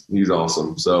he's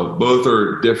awesome. So both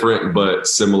are different but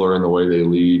similar in the way they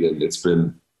lead, and it's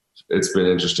been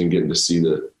interesting getting to see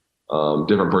the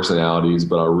different personalities.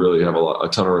 But I really have a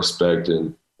ton of respect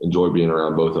and enjoy being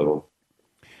around both of them.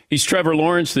 He's Trevor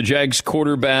Lawrence, the Jags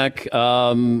quarterback.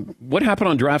 What happened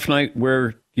on draft night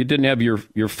where you didn't have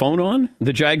your phone on?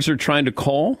 The Jags are trying to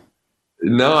call?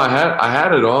 No, I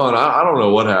had it on. I don't know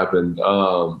what happened.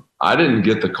 I didn't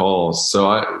get the calls. So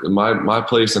my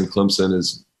place in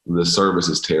Clemson the service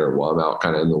is terrible. I'm out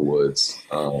kind of in the woods,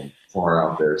 far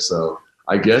out there. So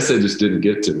I guess it just didn't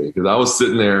get to me because I was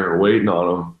sitting there waiting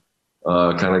on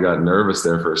them. Kind of got nervous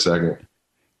there for a second.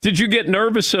 Did you get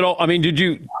nervous at all? I mean, did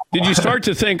you start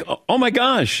to think, oh my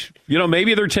gosh,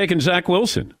 maybe they're taking Zach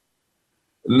Wilson?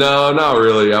 No, not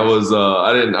really. I was.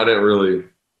 I didn't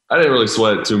really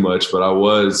sweat it too much, but I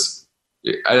was.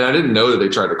 I didn't know that they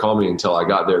tried to call me until I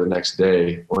got there the next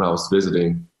day when I was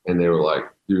visiting, and they were like,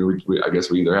 "Dude, I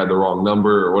guess we either had the wrong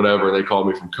number or whatever." They called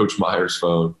me from Coach Meyer's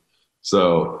phone,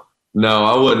 so. No,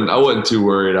 I wasn't too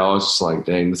worried. I was just like,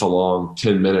 dang, it's a long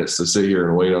 10 minutes to sit here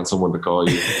and wait on someone to call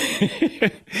you.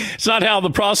 It's not how the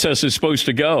process is supposed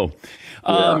to go.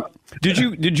 Yeah. Did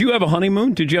you have a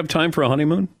honeymoon? Did you have time for a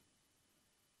honeymoon?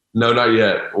 No, not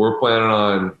yet. We're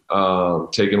planning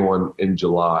on taking one in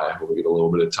July when we get a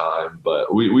little bit of time.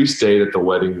 But we stayed at the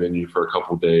wedding venue for a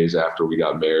couple of days after we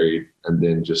got married. And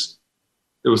then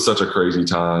it was such a crazy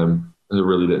time. I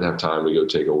really didn't have time to go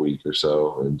take a week or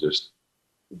so and just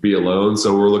be alone.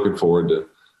 So we're looking forward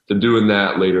to doing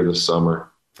that later this summer.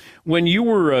 When you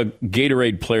were a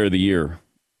Gatorade Player of the Year,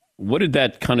 what did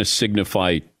that kind of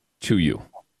signify to you?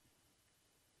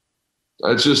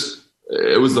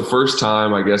 It was the first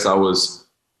time I guess I was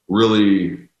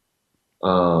really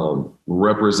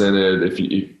represented,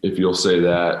 if you'll say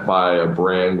that, by a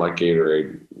brand like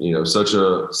Gatorade.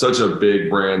 Such a big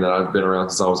brand that I've been around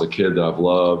since I was a kid that I've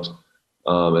loved.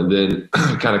 And then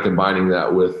kind of combining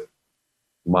that with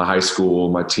my high school,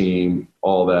 my team,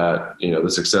 all that, the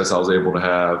success I was able to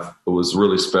have, it was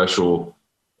really special.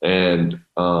 And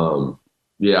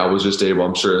I was just able,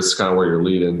 I'm sure it's kind of where you're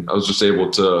leading. I was just able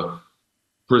to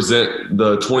present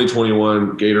the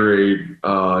 2021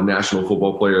 Gatorade National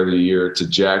Football Player of the Year to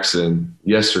Jackson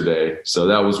yesterday. So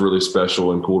that was really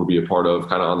special and cool to be a part of,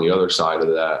 kind of on the other side of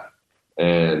that.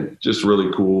 And just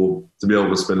really cool to be able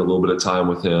to spend a little bit of time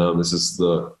with him. This is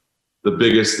the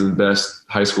biggest and best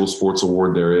high school sports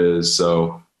award there is.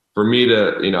 So for me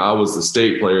to, I was the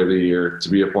state player of the year, to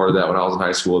be a part of that when I was in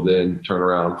high school, then turn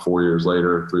around 3 or 4 years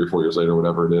later,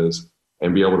 whatever it is,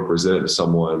 and be able to present it to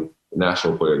someone, the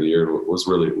national player of the year was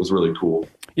really cool.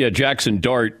 Yeah. Jackson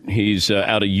Dart, he's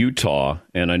out of Utah,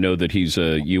 and I know that he's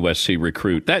a USC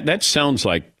recruit. That sounds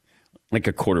like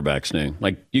a quarterback's name.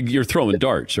 Like you're throwing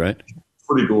darts, right?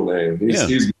 Pretty cool name.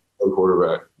 He's a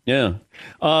quarterback. Yeah.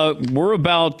 We're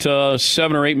about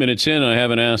 7 or 8 minutes in. I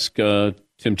haven't asked Tim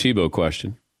Tebow a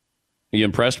question. Are you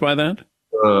impressed by that?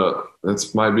 That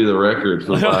might be the record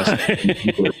for the last.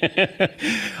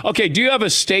 Okay, do you have a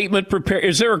statement prepared?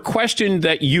 Is there a question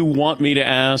that you want me to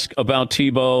ask about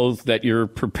Tebow that you're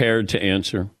prepared to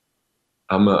answer?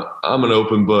 I'm an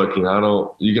open book.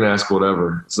 You can ask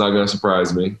whatever. It's not going to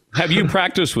surprise me. Have you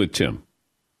practiced with Tim?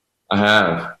 I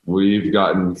have. We've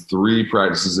gotten 3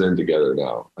 practices in together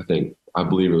now. I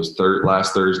believe it was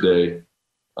last Thursday,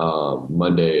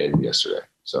 Monday, and yesterday.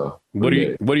 So what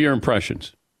are your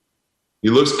impressions? He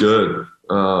looks good.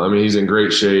 He's in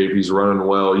great shape. He's running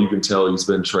well. You can tell he's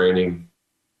been training.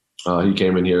 He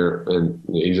came in here and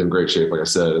he's in great shape, like I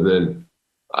said. And then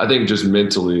I think just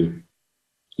mentally,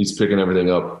 he's picking everything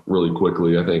up really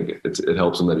quickly. I think it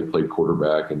helps him that he played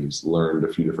quarterback and he's learned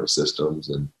a few different systems.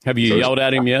 And have you yelled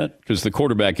at him yet? Because the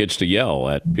quarterback gets to yell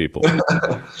at people.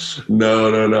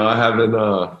 No. I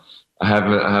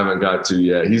haven't got to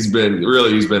yet. He's been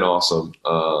awesome.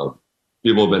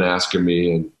 People have been asking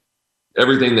me and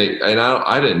everything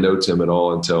I didn't know Tim at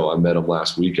all until I met him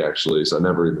last week, actually. So I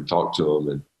never even talked to him.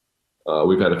 And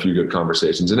we've had a few good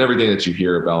conversations, and everything that you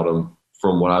hear about him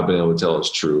from what I've been able to tell is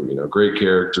true. Great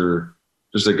character,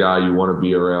 just a guy you want to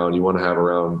be around, you want to have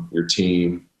around your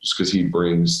team just because he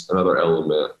brings another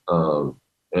element.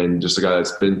 And just a guy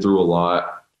that's been through a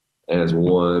lot and has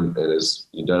won and has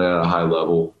done it at a high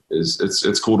level.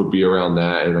 It's cool to be around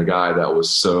that, and a guy that was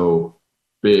so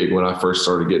big when I first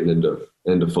started getting into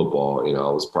football.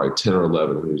 I was probably 10 or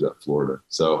 11 when he was at Florida.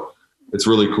 So it's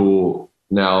really cool.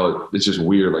 Now it's just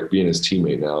weird, like being his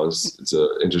teammate now. It's an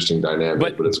interesting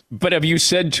dynamic. But have you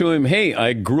said to him, "Hey,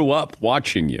 I grew up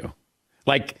watching you"?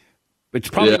 Like, it's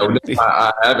probably. Yeah,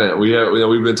 I haven't.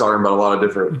 We've been talking about a lot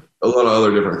of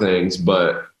other different things,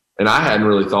 and I hadn't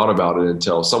really thought about it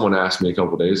until someone asked me a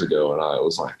couple of days ago, and I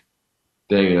was like,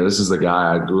 "Dang, this is the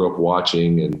guy I grew up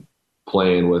watching and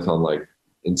playing with on like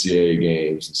NCAA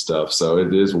games and stuff." So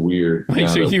it is weird. Wait,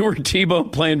 so you were Tebow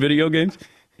playing video games?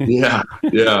 Yeah.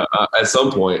 At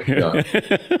some point. Yeah.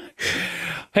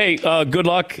 Hey, good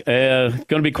luck. Going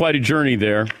to be quite a journey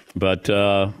there, but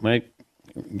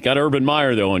got Urban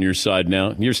Meyer though on your side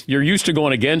now. You're used to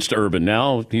going against Urban.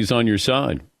 Now he's on your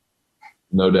side.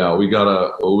 No doubt. We got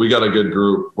a good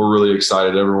group. We're really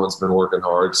excited. Everyone's been working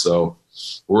hard, so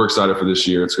we're excited for this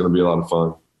year. It's going to be a lot of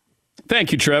fun.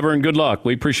 Thank you, Trevor, and good luck.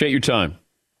 We appreciate your time.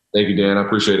 Thank you, Dan. I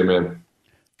appreciate it, man.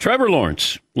 Trevor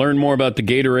Lawrence. Learn more about the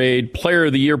Gatorade Player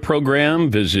of the Year program.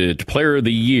 Visit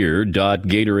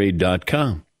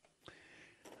playeroftheyear.gatorade.com.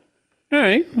 All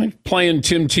right. Playing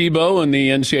Tim Tebow in the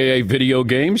NCAA video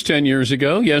games 10 years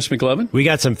ago. Yes, McLevin? We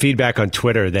got some feedback on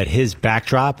Twitter that his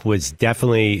backdrop was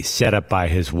definitely set up by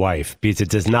his wife because it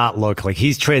does not look like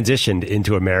he's transitioned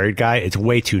into a married guy. It's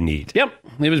way too neat. Yep.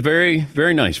 It was very,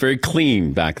 very nice, very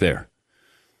clean back there.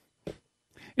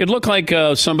 It looked like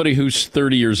somebody who's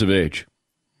 30 years of age.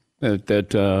 You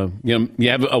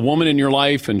have a woman in your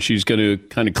life and she's going to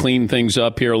kind of clean things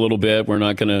up here a little bit. We're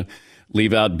not going to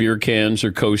leave out beer cans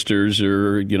or coasters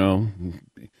or,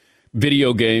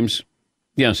 video games.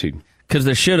 Yes, because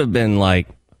there should have been like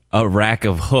a rack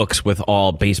of hooks with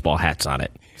all baseball hats on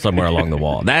it somewhere along the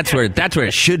wall. That's where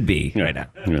it should be right now.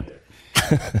 Yeah.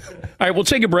 All right, we'll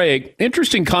take a break.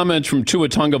 Interesting comments from Tua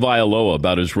Tagovailoa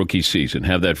about his rookie season.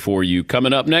 Have that for you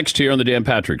coming up next here on The Dan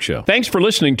Patrick Show. Thanks for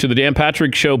listening to The Dan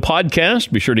Patrick Show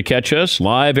podcast. Be sure to catch us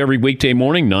live every weekday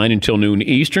morning, 9 until noon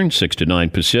Eastern, 6 to 9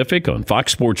 Pacific on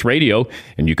Fox Sports Radio.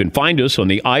 And you can find us on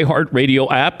the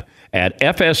iHeartRadio app at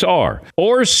FSR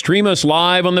or stream us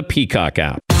live on the Peacock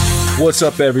app. What's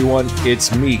up, everyone?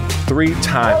 It's me,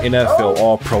 3-time NFL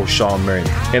All-Pro Sean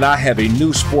Merriman, and I have a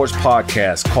new sports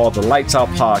podcast called the Lights Out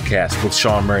Podcast with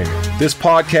Sean Merriman. This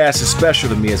podcast is special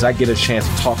to me as I get a chance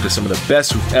to talk to some of the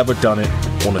best who've ever done it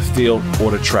on the field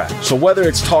or the track. So whether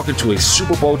it's talking to a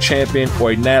Super Bowl champion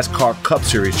or a NASCAR Cup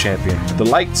Series champion, the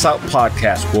Lights Out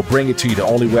Podcast will bring it to you the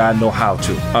only way I know how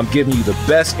to. I'm giving you the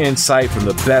best insight from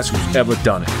the best who's ever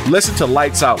done it. Listen to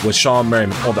Lights Out with Sean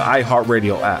Merriman on the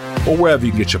iHeartRadio app or wherever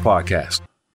you get your podcast.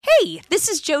 Hey, this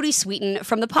is Jody Sweeten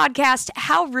from the podcast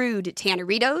How Rude,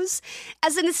 Tanneritos.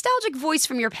 As a nostalgic voice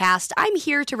from your past, I'm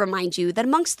here to remind you that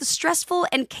amongst the stressful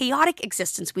and chaotic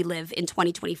existence we live in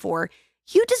 2024,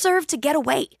 you deserve to get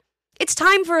away. It's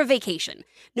time for a vacation,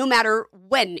 no matter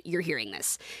when you're hearing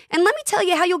this. And let me tell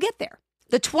you how you'll get there.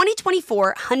 The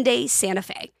 2024 Hyundai Santa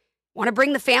Fe. Want to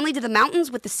bring the family to the mountains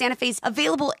with the Santa Fe's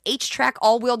available H-Track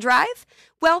all-wheel drive?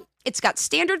 Well, it's got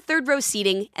standard third-row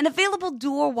seating and available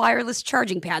dual wireless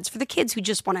charging pads for the kids who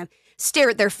just want to stare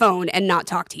at their phone and not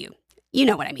talk to you. You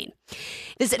know what I mean.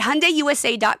 Visit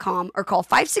HyundaiUSA.com or call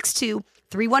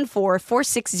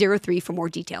 314-4603 for more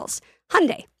details.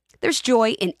 Hyundai, there's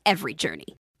joy in every journey.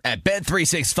 At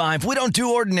Bet365, we don't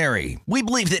do ordinary. We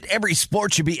believe that every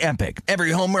sport should be epic.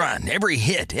 Every home run, every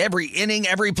hit, every inning,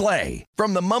 every play.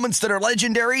 From the moments that are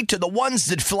legendary to the ones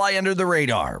that fly under the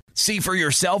radar. See for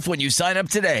yourself when you sign up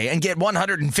today and get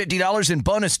 $150 in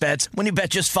bonus bets when you bet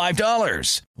just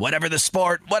 $5. Whatever the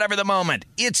sport, whatever the moment,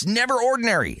 it's never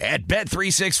ordinary at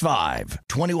Bet365.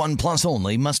 21 plus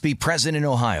only. Must be present in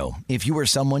Ohio. If you or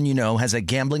someone you know has a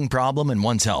gambling problem and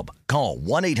wants help, call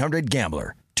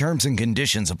 1-800-GAMBLER. Terms and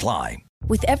conditions apply.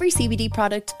 With every CBD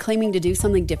product claiming to do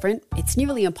something different, it's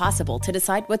nearly impossible to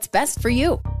decide what's best for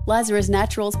you. Lazarus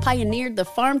Naturals pioneered the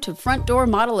farm-to-front-door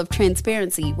model of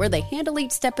transparency, where they handle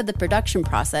each step of the production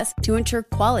process to ensure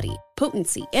quality,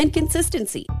 potency, and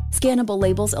consistency. Scannable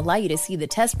labels allow you to see the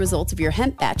test results of your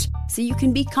hemp batch, so you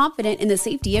can be confident in the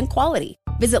safety and quality.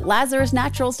 Visit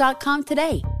LazarusNaturals.com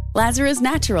today. Lazarus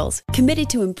Naturals, committed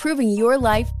to improving your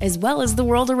life as well as the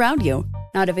world around you.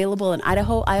 Not available in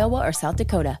Idaho, Iowa, or South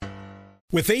Dakota.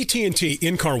 With AT&T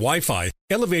in-car Wi-Fi,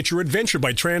 elevate your adventure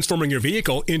by transforming your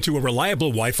vehicle into a reliable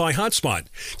Wi-Fi hotspot.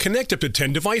 Connect up to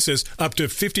 10 devices up to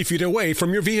 50 feet away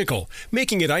from your vehicle,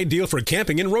 making it ideal for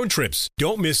camping and road trips.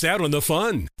 Don't miss out on the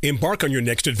fun. Embark on your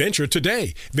next adventure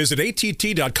today. Visit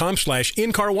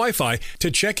att.com/in-car Wi-Fi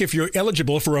to check if you're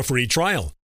eligible for a free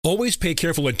trial. Always pay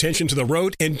careful attention to the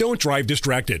road and don't drive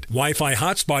distracted. Wi-Fi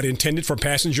hotspot intended for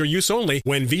passenger use only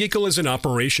when vehicle is in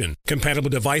operation. Compatible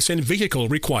device and vehicle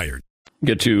required.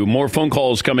 Get to more phone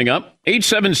calls coming up.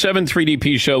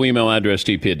 877-3DP show, email address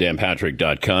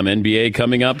dp@danpatrick.com. NBA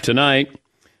coming up tonight.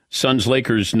 Suns,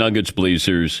 Lakers, Nuggets,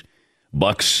 Blazers,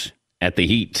 Bucks at the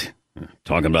Heat.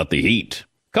 Talking about the Heat.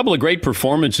 A couple of great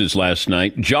performances last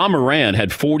night. Ja Morant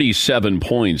had 47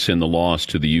 points in the loss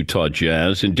to the Utah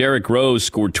Jazz, and Derrick Rose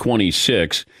scored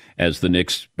 26 as the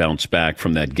Knicks bounced back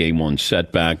from that Game 1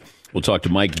 setback. We'll talk to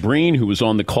Mike Breen, who was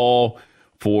on the call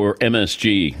for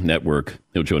MSG Network.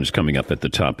 He'll join us coming up at the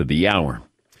top of the hour.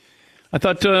 I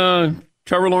thought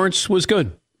Trevor Lawrence was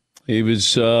good. He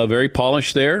was very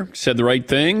polished there, said the right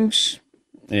things.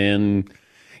 And,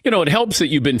 you know, it helps that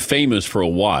you've been famous for a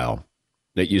while,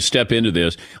 that you step into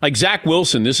this. Like Zach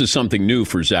Wilson, this is something new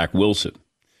for Zach Wilson.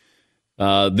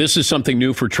 This is something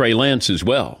new for Trey Lance as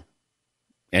well,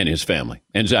 and his family,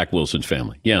 and Zach Wilson's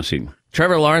family. Yes,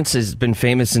 Trevor Lawrence has been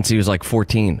famous since he was like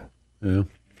 14. Yeah.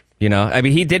 You know, I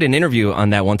mean, he did an interview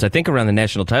on that once, I think around the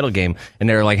national title game, and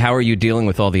they were like, how are you dealing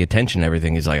with all the attention and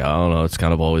everything? He's like, I don't know, it's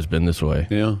kind of always been this way.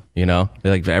 Yeah. You know,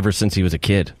 like ever since he was a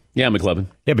kid. Yeah, McLevin.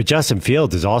 Yeah, but Justin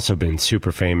Fields has also been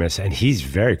super famous, and he's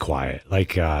very quiet.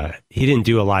 Like, he didn't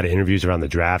do a lot of interviews around the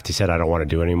draft. He said, I don't want to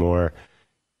do anymore.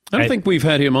 I don't think we've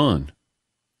had him on.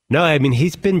 No, I mean,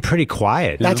 he's been pretty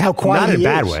quiet. That's how quiet he is.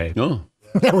 Not in a bad is. way. No.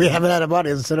 We haven't had him on. He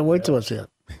hasn't said a word to us yet.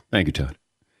 Thank you, Todd.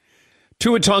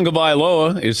 Tua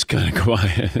Tagovailoa is kind of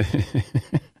quiet.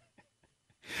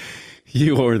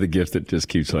 You are the gift that just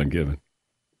keeps on giving.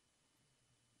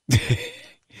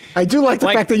 I do like the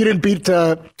fact that you didn't beat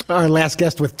our last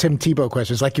guest with Tim Tebow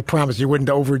questions. Like you promised, you wouldn't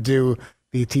overdo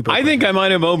the Tebow I think I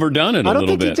might have overdone it a little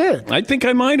bit. I don't think you did. I think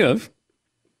I might have.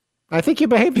 I think you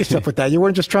behaved yourself with that. You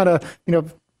weren't just trying to,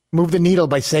 move the needle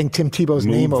by saying Tim Tebow's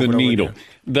name over the and needle. over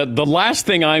again. The last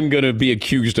thing I'm going to be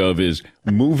accused of is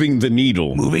moving the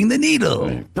needle. Moving the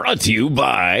needle. Brought to you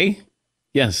by...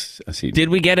 Yes. Did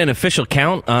we get an official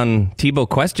count on Tebow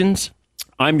questions?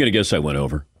 I'm going to guess I went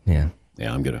over. Yeah.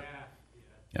 Yeah, I'm going to.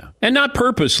 Yeah. And not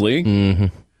purposely.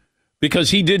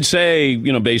 Because he did say,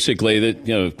 basically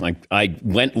that, like I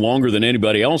went longer than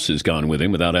anybody else has gone with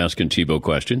him without asking Tebow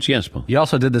questions. Yes, Paul. You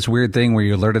also did this weird thing where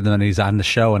you alerted them that he's on the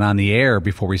show and on the air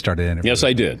before we started interviewing. Yes,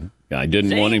 I did. I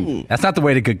didn't want him. That's not the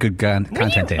way to get good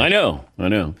content in. I know.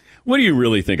 What do you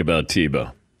really think about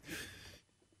Tebow?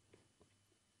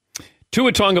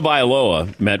 Tua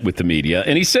Tagovailoa met with the media,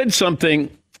 and he said something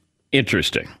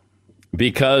interesting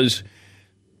because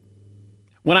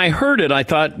when I heard it, I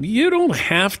thought, you don't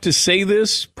have to say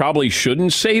this, probably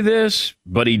shouldn't say this,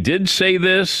 but he did say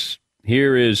this.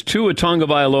 Here is Tua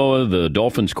Tagovailoa, the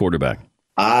Dolphins quarterback.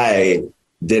 I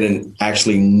didn't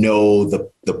actually know the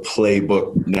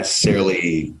playbook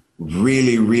necessarily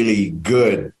really, really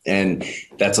good, and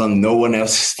that's on no one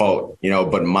else's fault,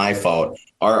 but my fault.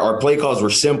 Our play calls were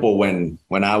simple when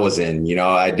I was in,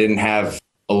 I didn't have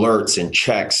alerts and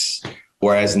checks,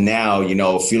 whereas now,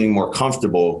 feeling more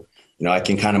comfortable, I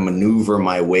can kind of maneuver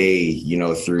my way,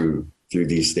 through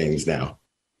these things now.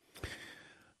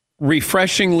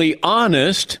 Refreshingly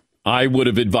honest, I would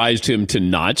have advised him to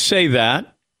not say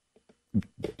that.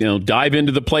 Dive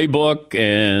into the playbook,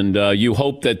 and you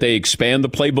hope that they expand the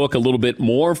playbook a little bit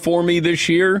more for me this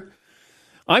year.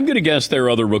 I'm going to guess there are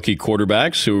other rookie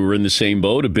quarterbacks who are in the same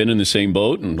boat, have been in the same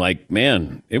boat, and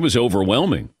man, it was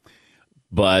overwhelming.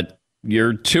 But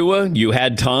you're Tua, you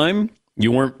had time.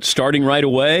 You weren't starting right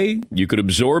away. You could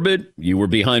absorb it. You were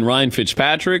behind Ryan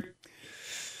Fitzpatrick.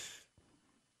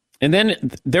 And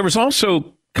then there was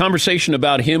also conversation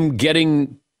about him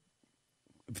getting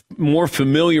more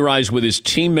familiarized with his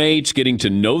teammates, getting to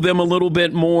know them a little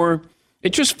bit more.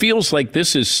 It just feels like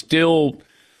this is still,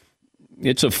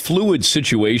 it's a fluid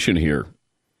situation here.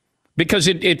 Because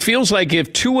it feels like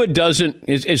if Tua doesn't,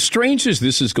 as strange as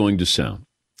this is going to sound,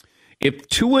 if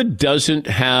Tua doesn't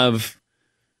have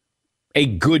a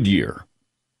good year,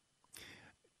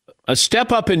 a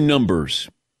step up in numbers,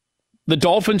 the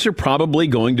Dolphins are probably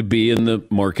going to be in the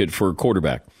market for a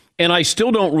quarterback. And I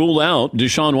still don't rule out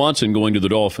Deshaun Watson going to the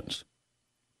Dolphins.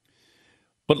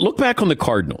 But look back on the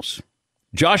Cardinals.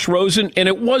 Josh Rosen, and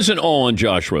it wasn't all on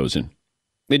Josh Rosen.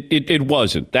 It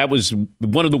wasn't. That was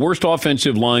one of the worst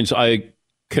offensive lines I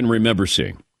can remember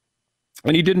seeing.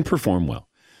 And he didn't perform well.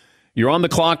 You're on the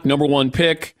clock, number one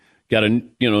pick, got a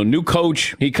new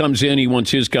coach. He comes in, he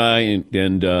wants his guy,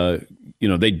 and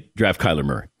they draft Kyler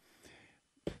Murray.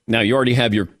 Now, you already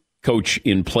have your coach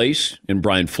in place in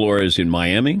Brian Flores in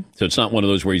Miami, so it's not one of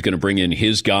those where he's going to bring in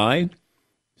his guy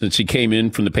since he came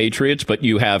in from the Patriots, but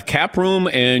you have cap room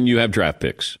and you have draft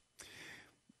picks.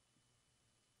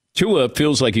 Tua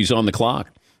feels like he's on the clock.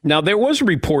 Now, there was a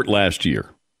report last year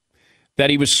that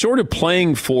he was sort of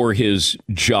playing for his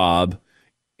job.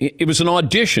 It was an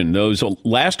audition, those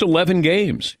last 11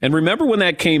 games. And remember when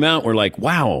that came out, we're like,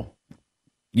 wow,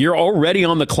 you're already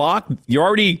on the clock? You're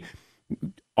already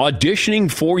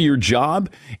auditioning for your job?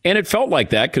 And it felt like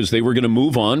that because they were going to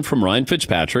move on from Ryan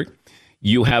Fitzpatrick.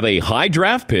 You have a high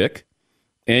draft pick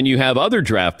and you have other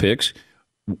draft picks.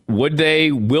 Will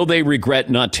they regret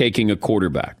not taking a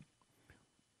quarterback?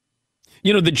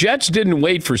 The Jets didn't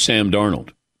wait for Sam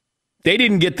Darnold. They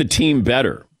didn't get the team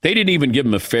better. They didn't even give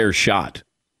him a fair shot.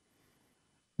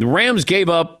 The Rams gave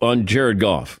up on Jared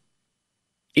Goff.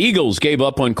 Eagles gave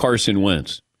up on Carson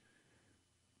Wentz.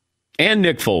 And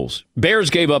Nick Foles. Bears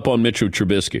gave up on Mitchell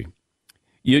Trubisky.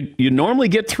 You normally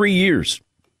get 3 years.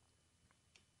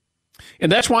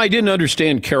 And that's why I didn't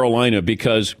understand Carolina,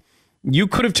 because you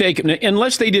could have taken,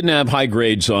 unless they didn't have high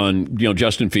grades on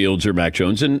Justin Fields or Mac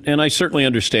Jones, and I certainly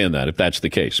understand that if that's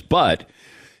the case. But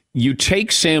you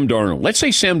take Sam Darnold. Let's say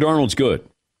Sam Darnold's good.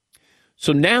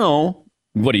 So now,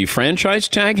 what do you franchise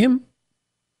tag him?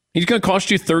 He's going to cost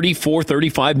you $34,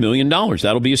 $35 million.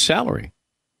 That'll be his salary.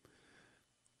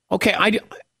 Okay,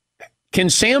 can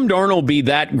Sam Darnold be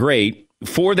that great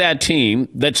for that team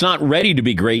that's not ready to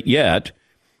be great yet?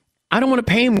 I don't want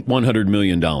to pay him $100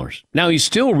 million. Now, he's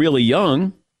still really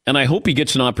young, and I hope he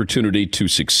gets an opportunity to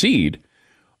succeed.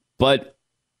 But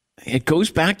it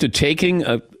goes back to taking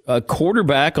a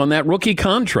quarterback on that rookie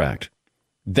contract.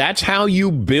 That's how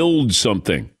you build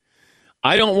something.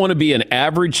 I don't want to be an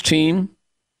average team,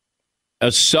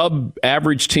 a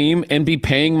sub-average team, and be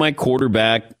paying my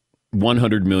quarterback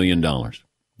 $100 million.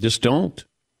 Just don't.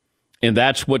 And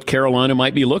that's what Carolina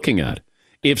might be looking at.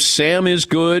 If Sam is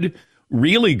good,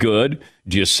 really good,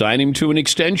 do you sign him to an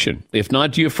extension? If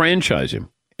not, do you franchise him?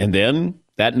 And then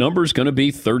that number is going to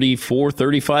be $34,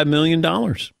 $35 million.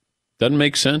 Doesn't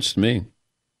make sense to me.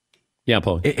 Yeah,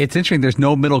 Paul. It's interesting. There's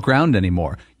no middle ground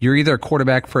anymore. You're either a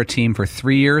quarterback for a team for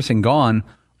 3 years and gone,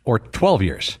 or 12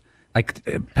 years. Like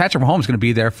Patrick Mahomes is going to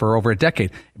be there for over a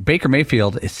decade. Baker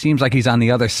Mayfield, it seems like he's on the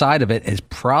other side of it, is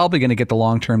probably going to get the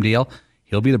long-term deal.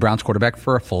 He'll be the Browns quarterback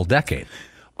for a full decade.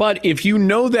 But if you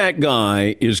know that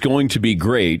guy is going to be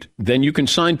great, then you can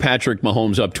sign Patrick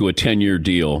Mahomes up to a 10-year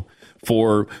deal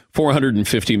for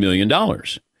 $450 million.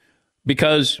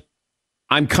 Because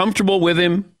I'm comfortable with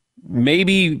him.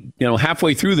 Maybe,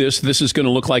 halfway through this is going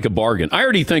to look like a bargain. I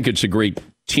already think it's a great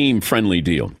team-friendly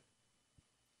deal.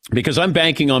 Because I'm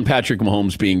banking on Patrick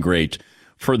Mahomes being great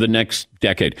for the next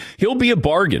decade. He'll be a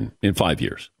bargain in 5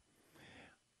 years.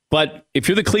 But if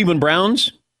you're the Cleveland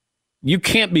Browns, you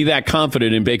can't be that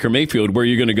confident in Baker Mayfield where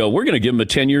you're going to go, we're going to give him a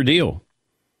 10-year deal.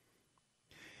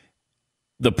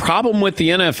 The problem with the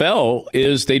NFL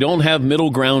is they don't have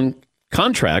middle ground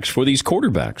contracts for these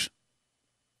quarterbacks.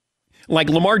 Like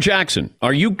Lamar Jackson,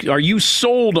 are you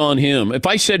sold on him? If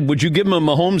I said, would you give him a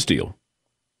Mahomes deal?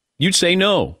 You'd say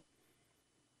no.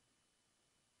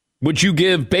 Would you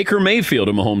give Baker Mayfield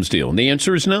a Mahomes deal? And the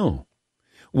answer is no.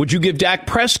 Would you give Dak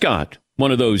Prescott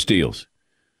one of those deals?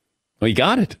 Well, you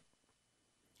got it.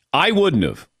 I wouldn't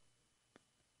have.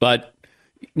 But,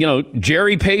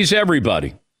 Jerry pays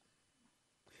everybody.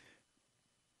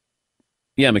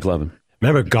 Yeah, McLovin.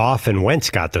 Remember, Goff and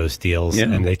Wentz got those deals,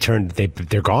 and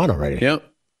they're gone already. Yep.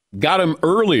 Got them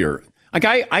earlier. Like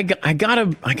I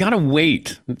gotta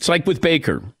wait. It's like with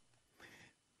Baker.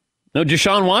 No,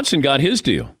 Deshaun Watson got his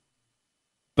deal,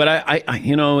 but I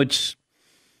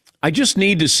just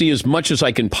need to see as much as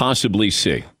I can possibly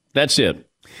see. That's it.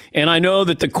 And I know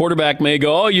that the quarterback may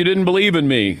go, "Oh, you didn't believe in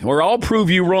me," or "I'll prove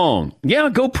you wrong." Yeah,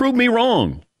 go prove me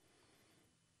wrong.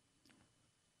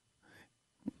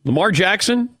 Lamar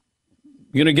Jackson,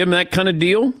 you going to give him that kind of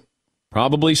deal?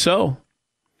 Probably so.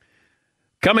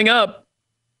 Coming up,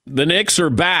 the Knicks are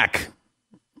back,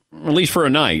 at least for a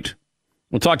night.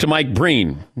 We'll talk to Mike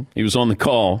Breen. He was on the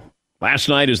call last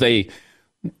night as they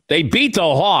beat the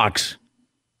Hawks.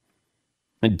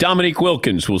 And Dominique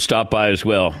Wilkins will stop by as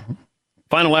well.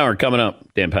 Final hour coming up.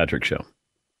 Dan Patrick Show.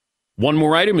 One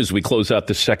more item as we close out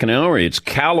the second hour. It's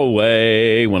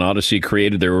Callaway. When Odyssey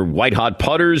created their white-hot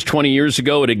putters 20 years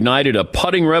ago, it ignited a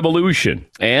putting revolution.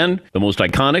 And the most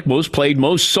iconic, most played,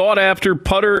 most sought-after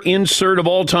putter insert of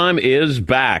all time is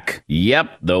back.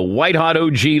 Yep, the white-hot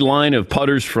OG line of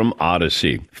putters from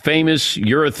Odyssey. Famous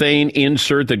urethane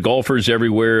insert that golfers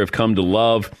everywhere have come to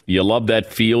love. You love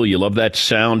that feel. You love that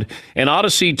sound. And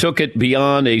Odyssey took it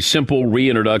beyond a simple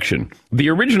reintroduction. The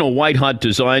original white-hot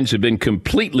designs have been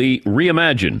completely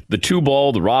reimagined. The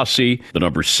 2-ball, the Rossi, the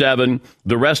number 7,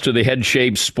 the rest of the head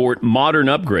shapes sport modern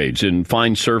upgrades in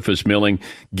fine surface milling,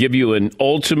 give you an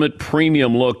ultimate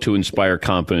premium look to inspire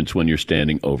confidence when you're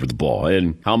standing over the ball.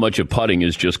 And how much of putting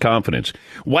is just confidence?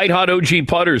 White Hot OG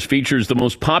Putters features the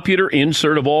most popular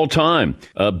insert of all time.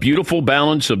 A beautiful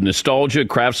balance of nostalgia,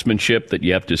 craftsmanship that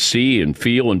you have to see and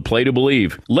feel and play to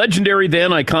believe. Legendary then,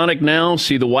 iconic now.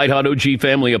 See the White Hot OG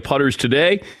family of putters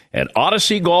today at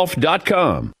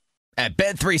odysseygolf.com. At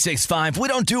Bet365, we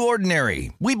don't do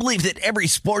ordinary. We believe that every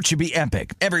sport should be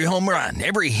epic. Every home run,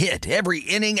 every hit, every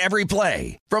inning, every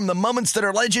play. From the moments that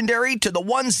are legendary to the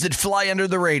ones that fly under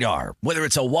the radar. Whether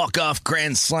it's a walk-off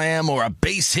grand slam or a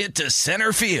base hit to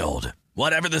center field.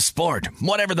 Whatever the sport,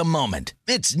 whatever the moment.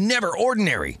 It's never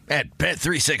ordinary at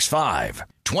Bet365.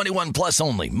 21 plus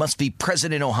only. Must be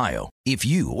present in Ohio. If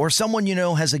you or someone you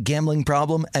know has a gambling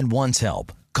problem and wants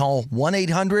help, call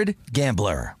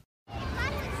 1-800-GAMBLER.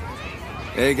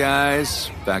 Hey, guys.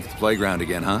 Back at the playground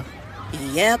again, huh?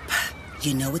 Yep.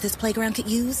 You know what this playground could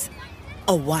use?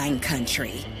 A wine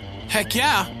country. Heck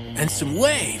yeah. And some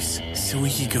waves so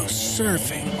we could go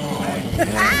surfing. Oh,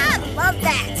 yeah. Ah, love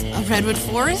that. A redwood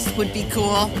forest would be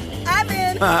cool. I'm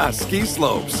in. Ah, ski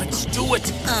slopes. Let's do it.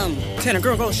 Can a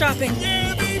girl go shopping?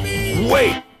 Yeah, baby.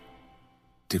 Wait.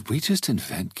 Did we just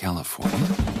invent California?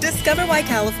 Discover why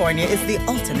California is the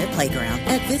ultimate playground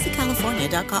at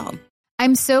visitcalifornia.com.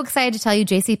 I'm so excited to tell you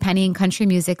JCPenney and country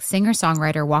music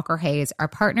singer-songwriter Walker Hayes are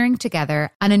partnering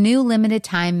together on a new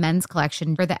limited-time men's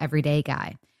collection for the everyday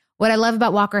guy. What I love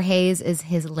about Walker Hayes is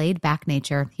his laid-back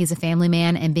nature. He's a family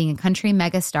man, and being a country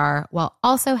megastar while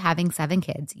also having 7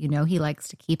 kids, you know he likes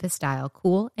to keep his style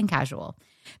cool and casual.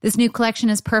 This new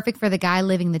collection is perfect for the guy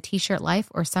living the t-shirt life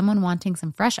or someone wanting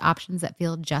some fresh options that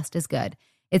feel just as good.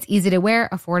 It's easy to wear,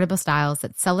 affordable styles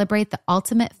that celebrate the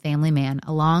ultimate family man,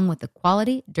 along with the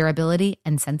quality, durability,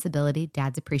 and sensibility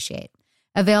dads appreciate.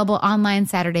 Available online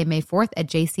Saturday, May 4th at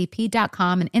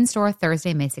jcp.com and in-store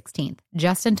Thursday, May 16th.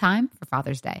 Just in time for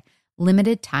Father's Day.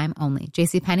 Limited time only.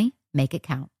 JCPenney, make it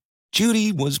count.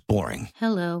 Judy was boring.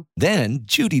 Hello. Then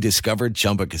Judy discovered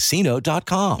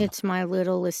ChumbaCasino.com. It's my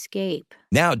little escape.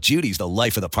 Now Judy's the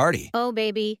life of the party. Oh,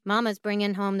 baby, mama's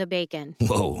bringing home the bacon.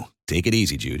 Whoa, take it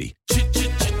easy, Judy.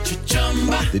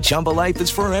 The Chumba life is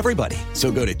for everybody.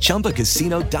 So go to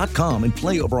ChumbaCasino.com and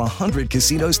play over 100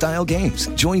 casino-style games.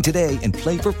 Join today and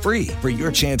play for free for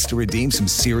your chance to redeem some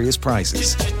serious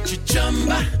prizes.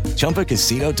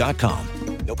 ChumbaCasino.com.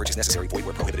 No purchase necessary. Void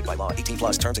where prohibited by law. 18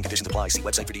 plus terms and conditions apply. See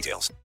website for details.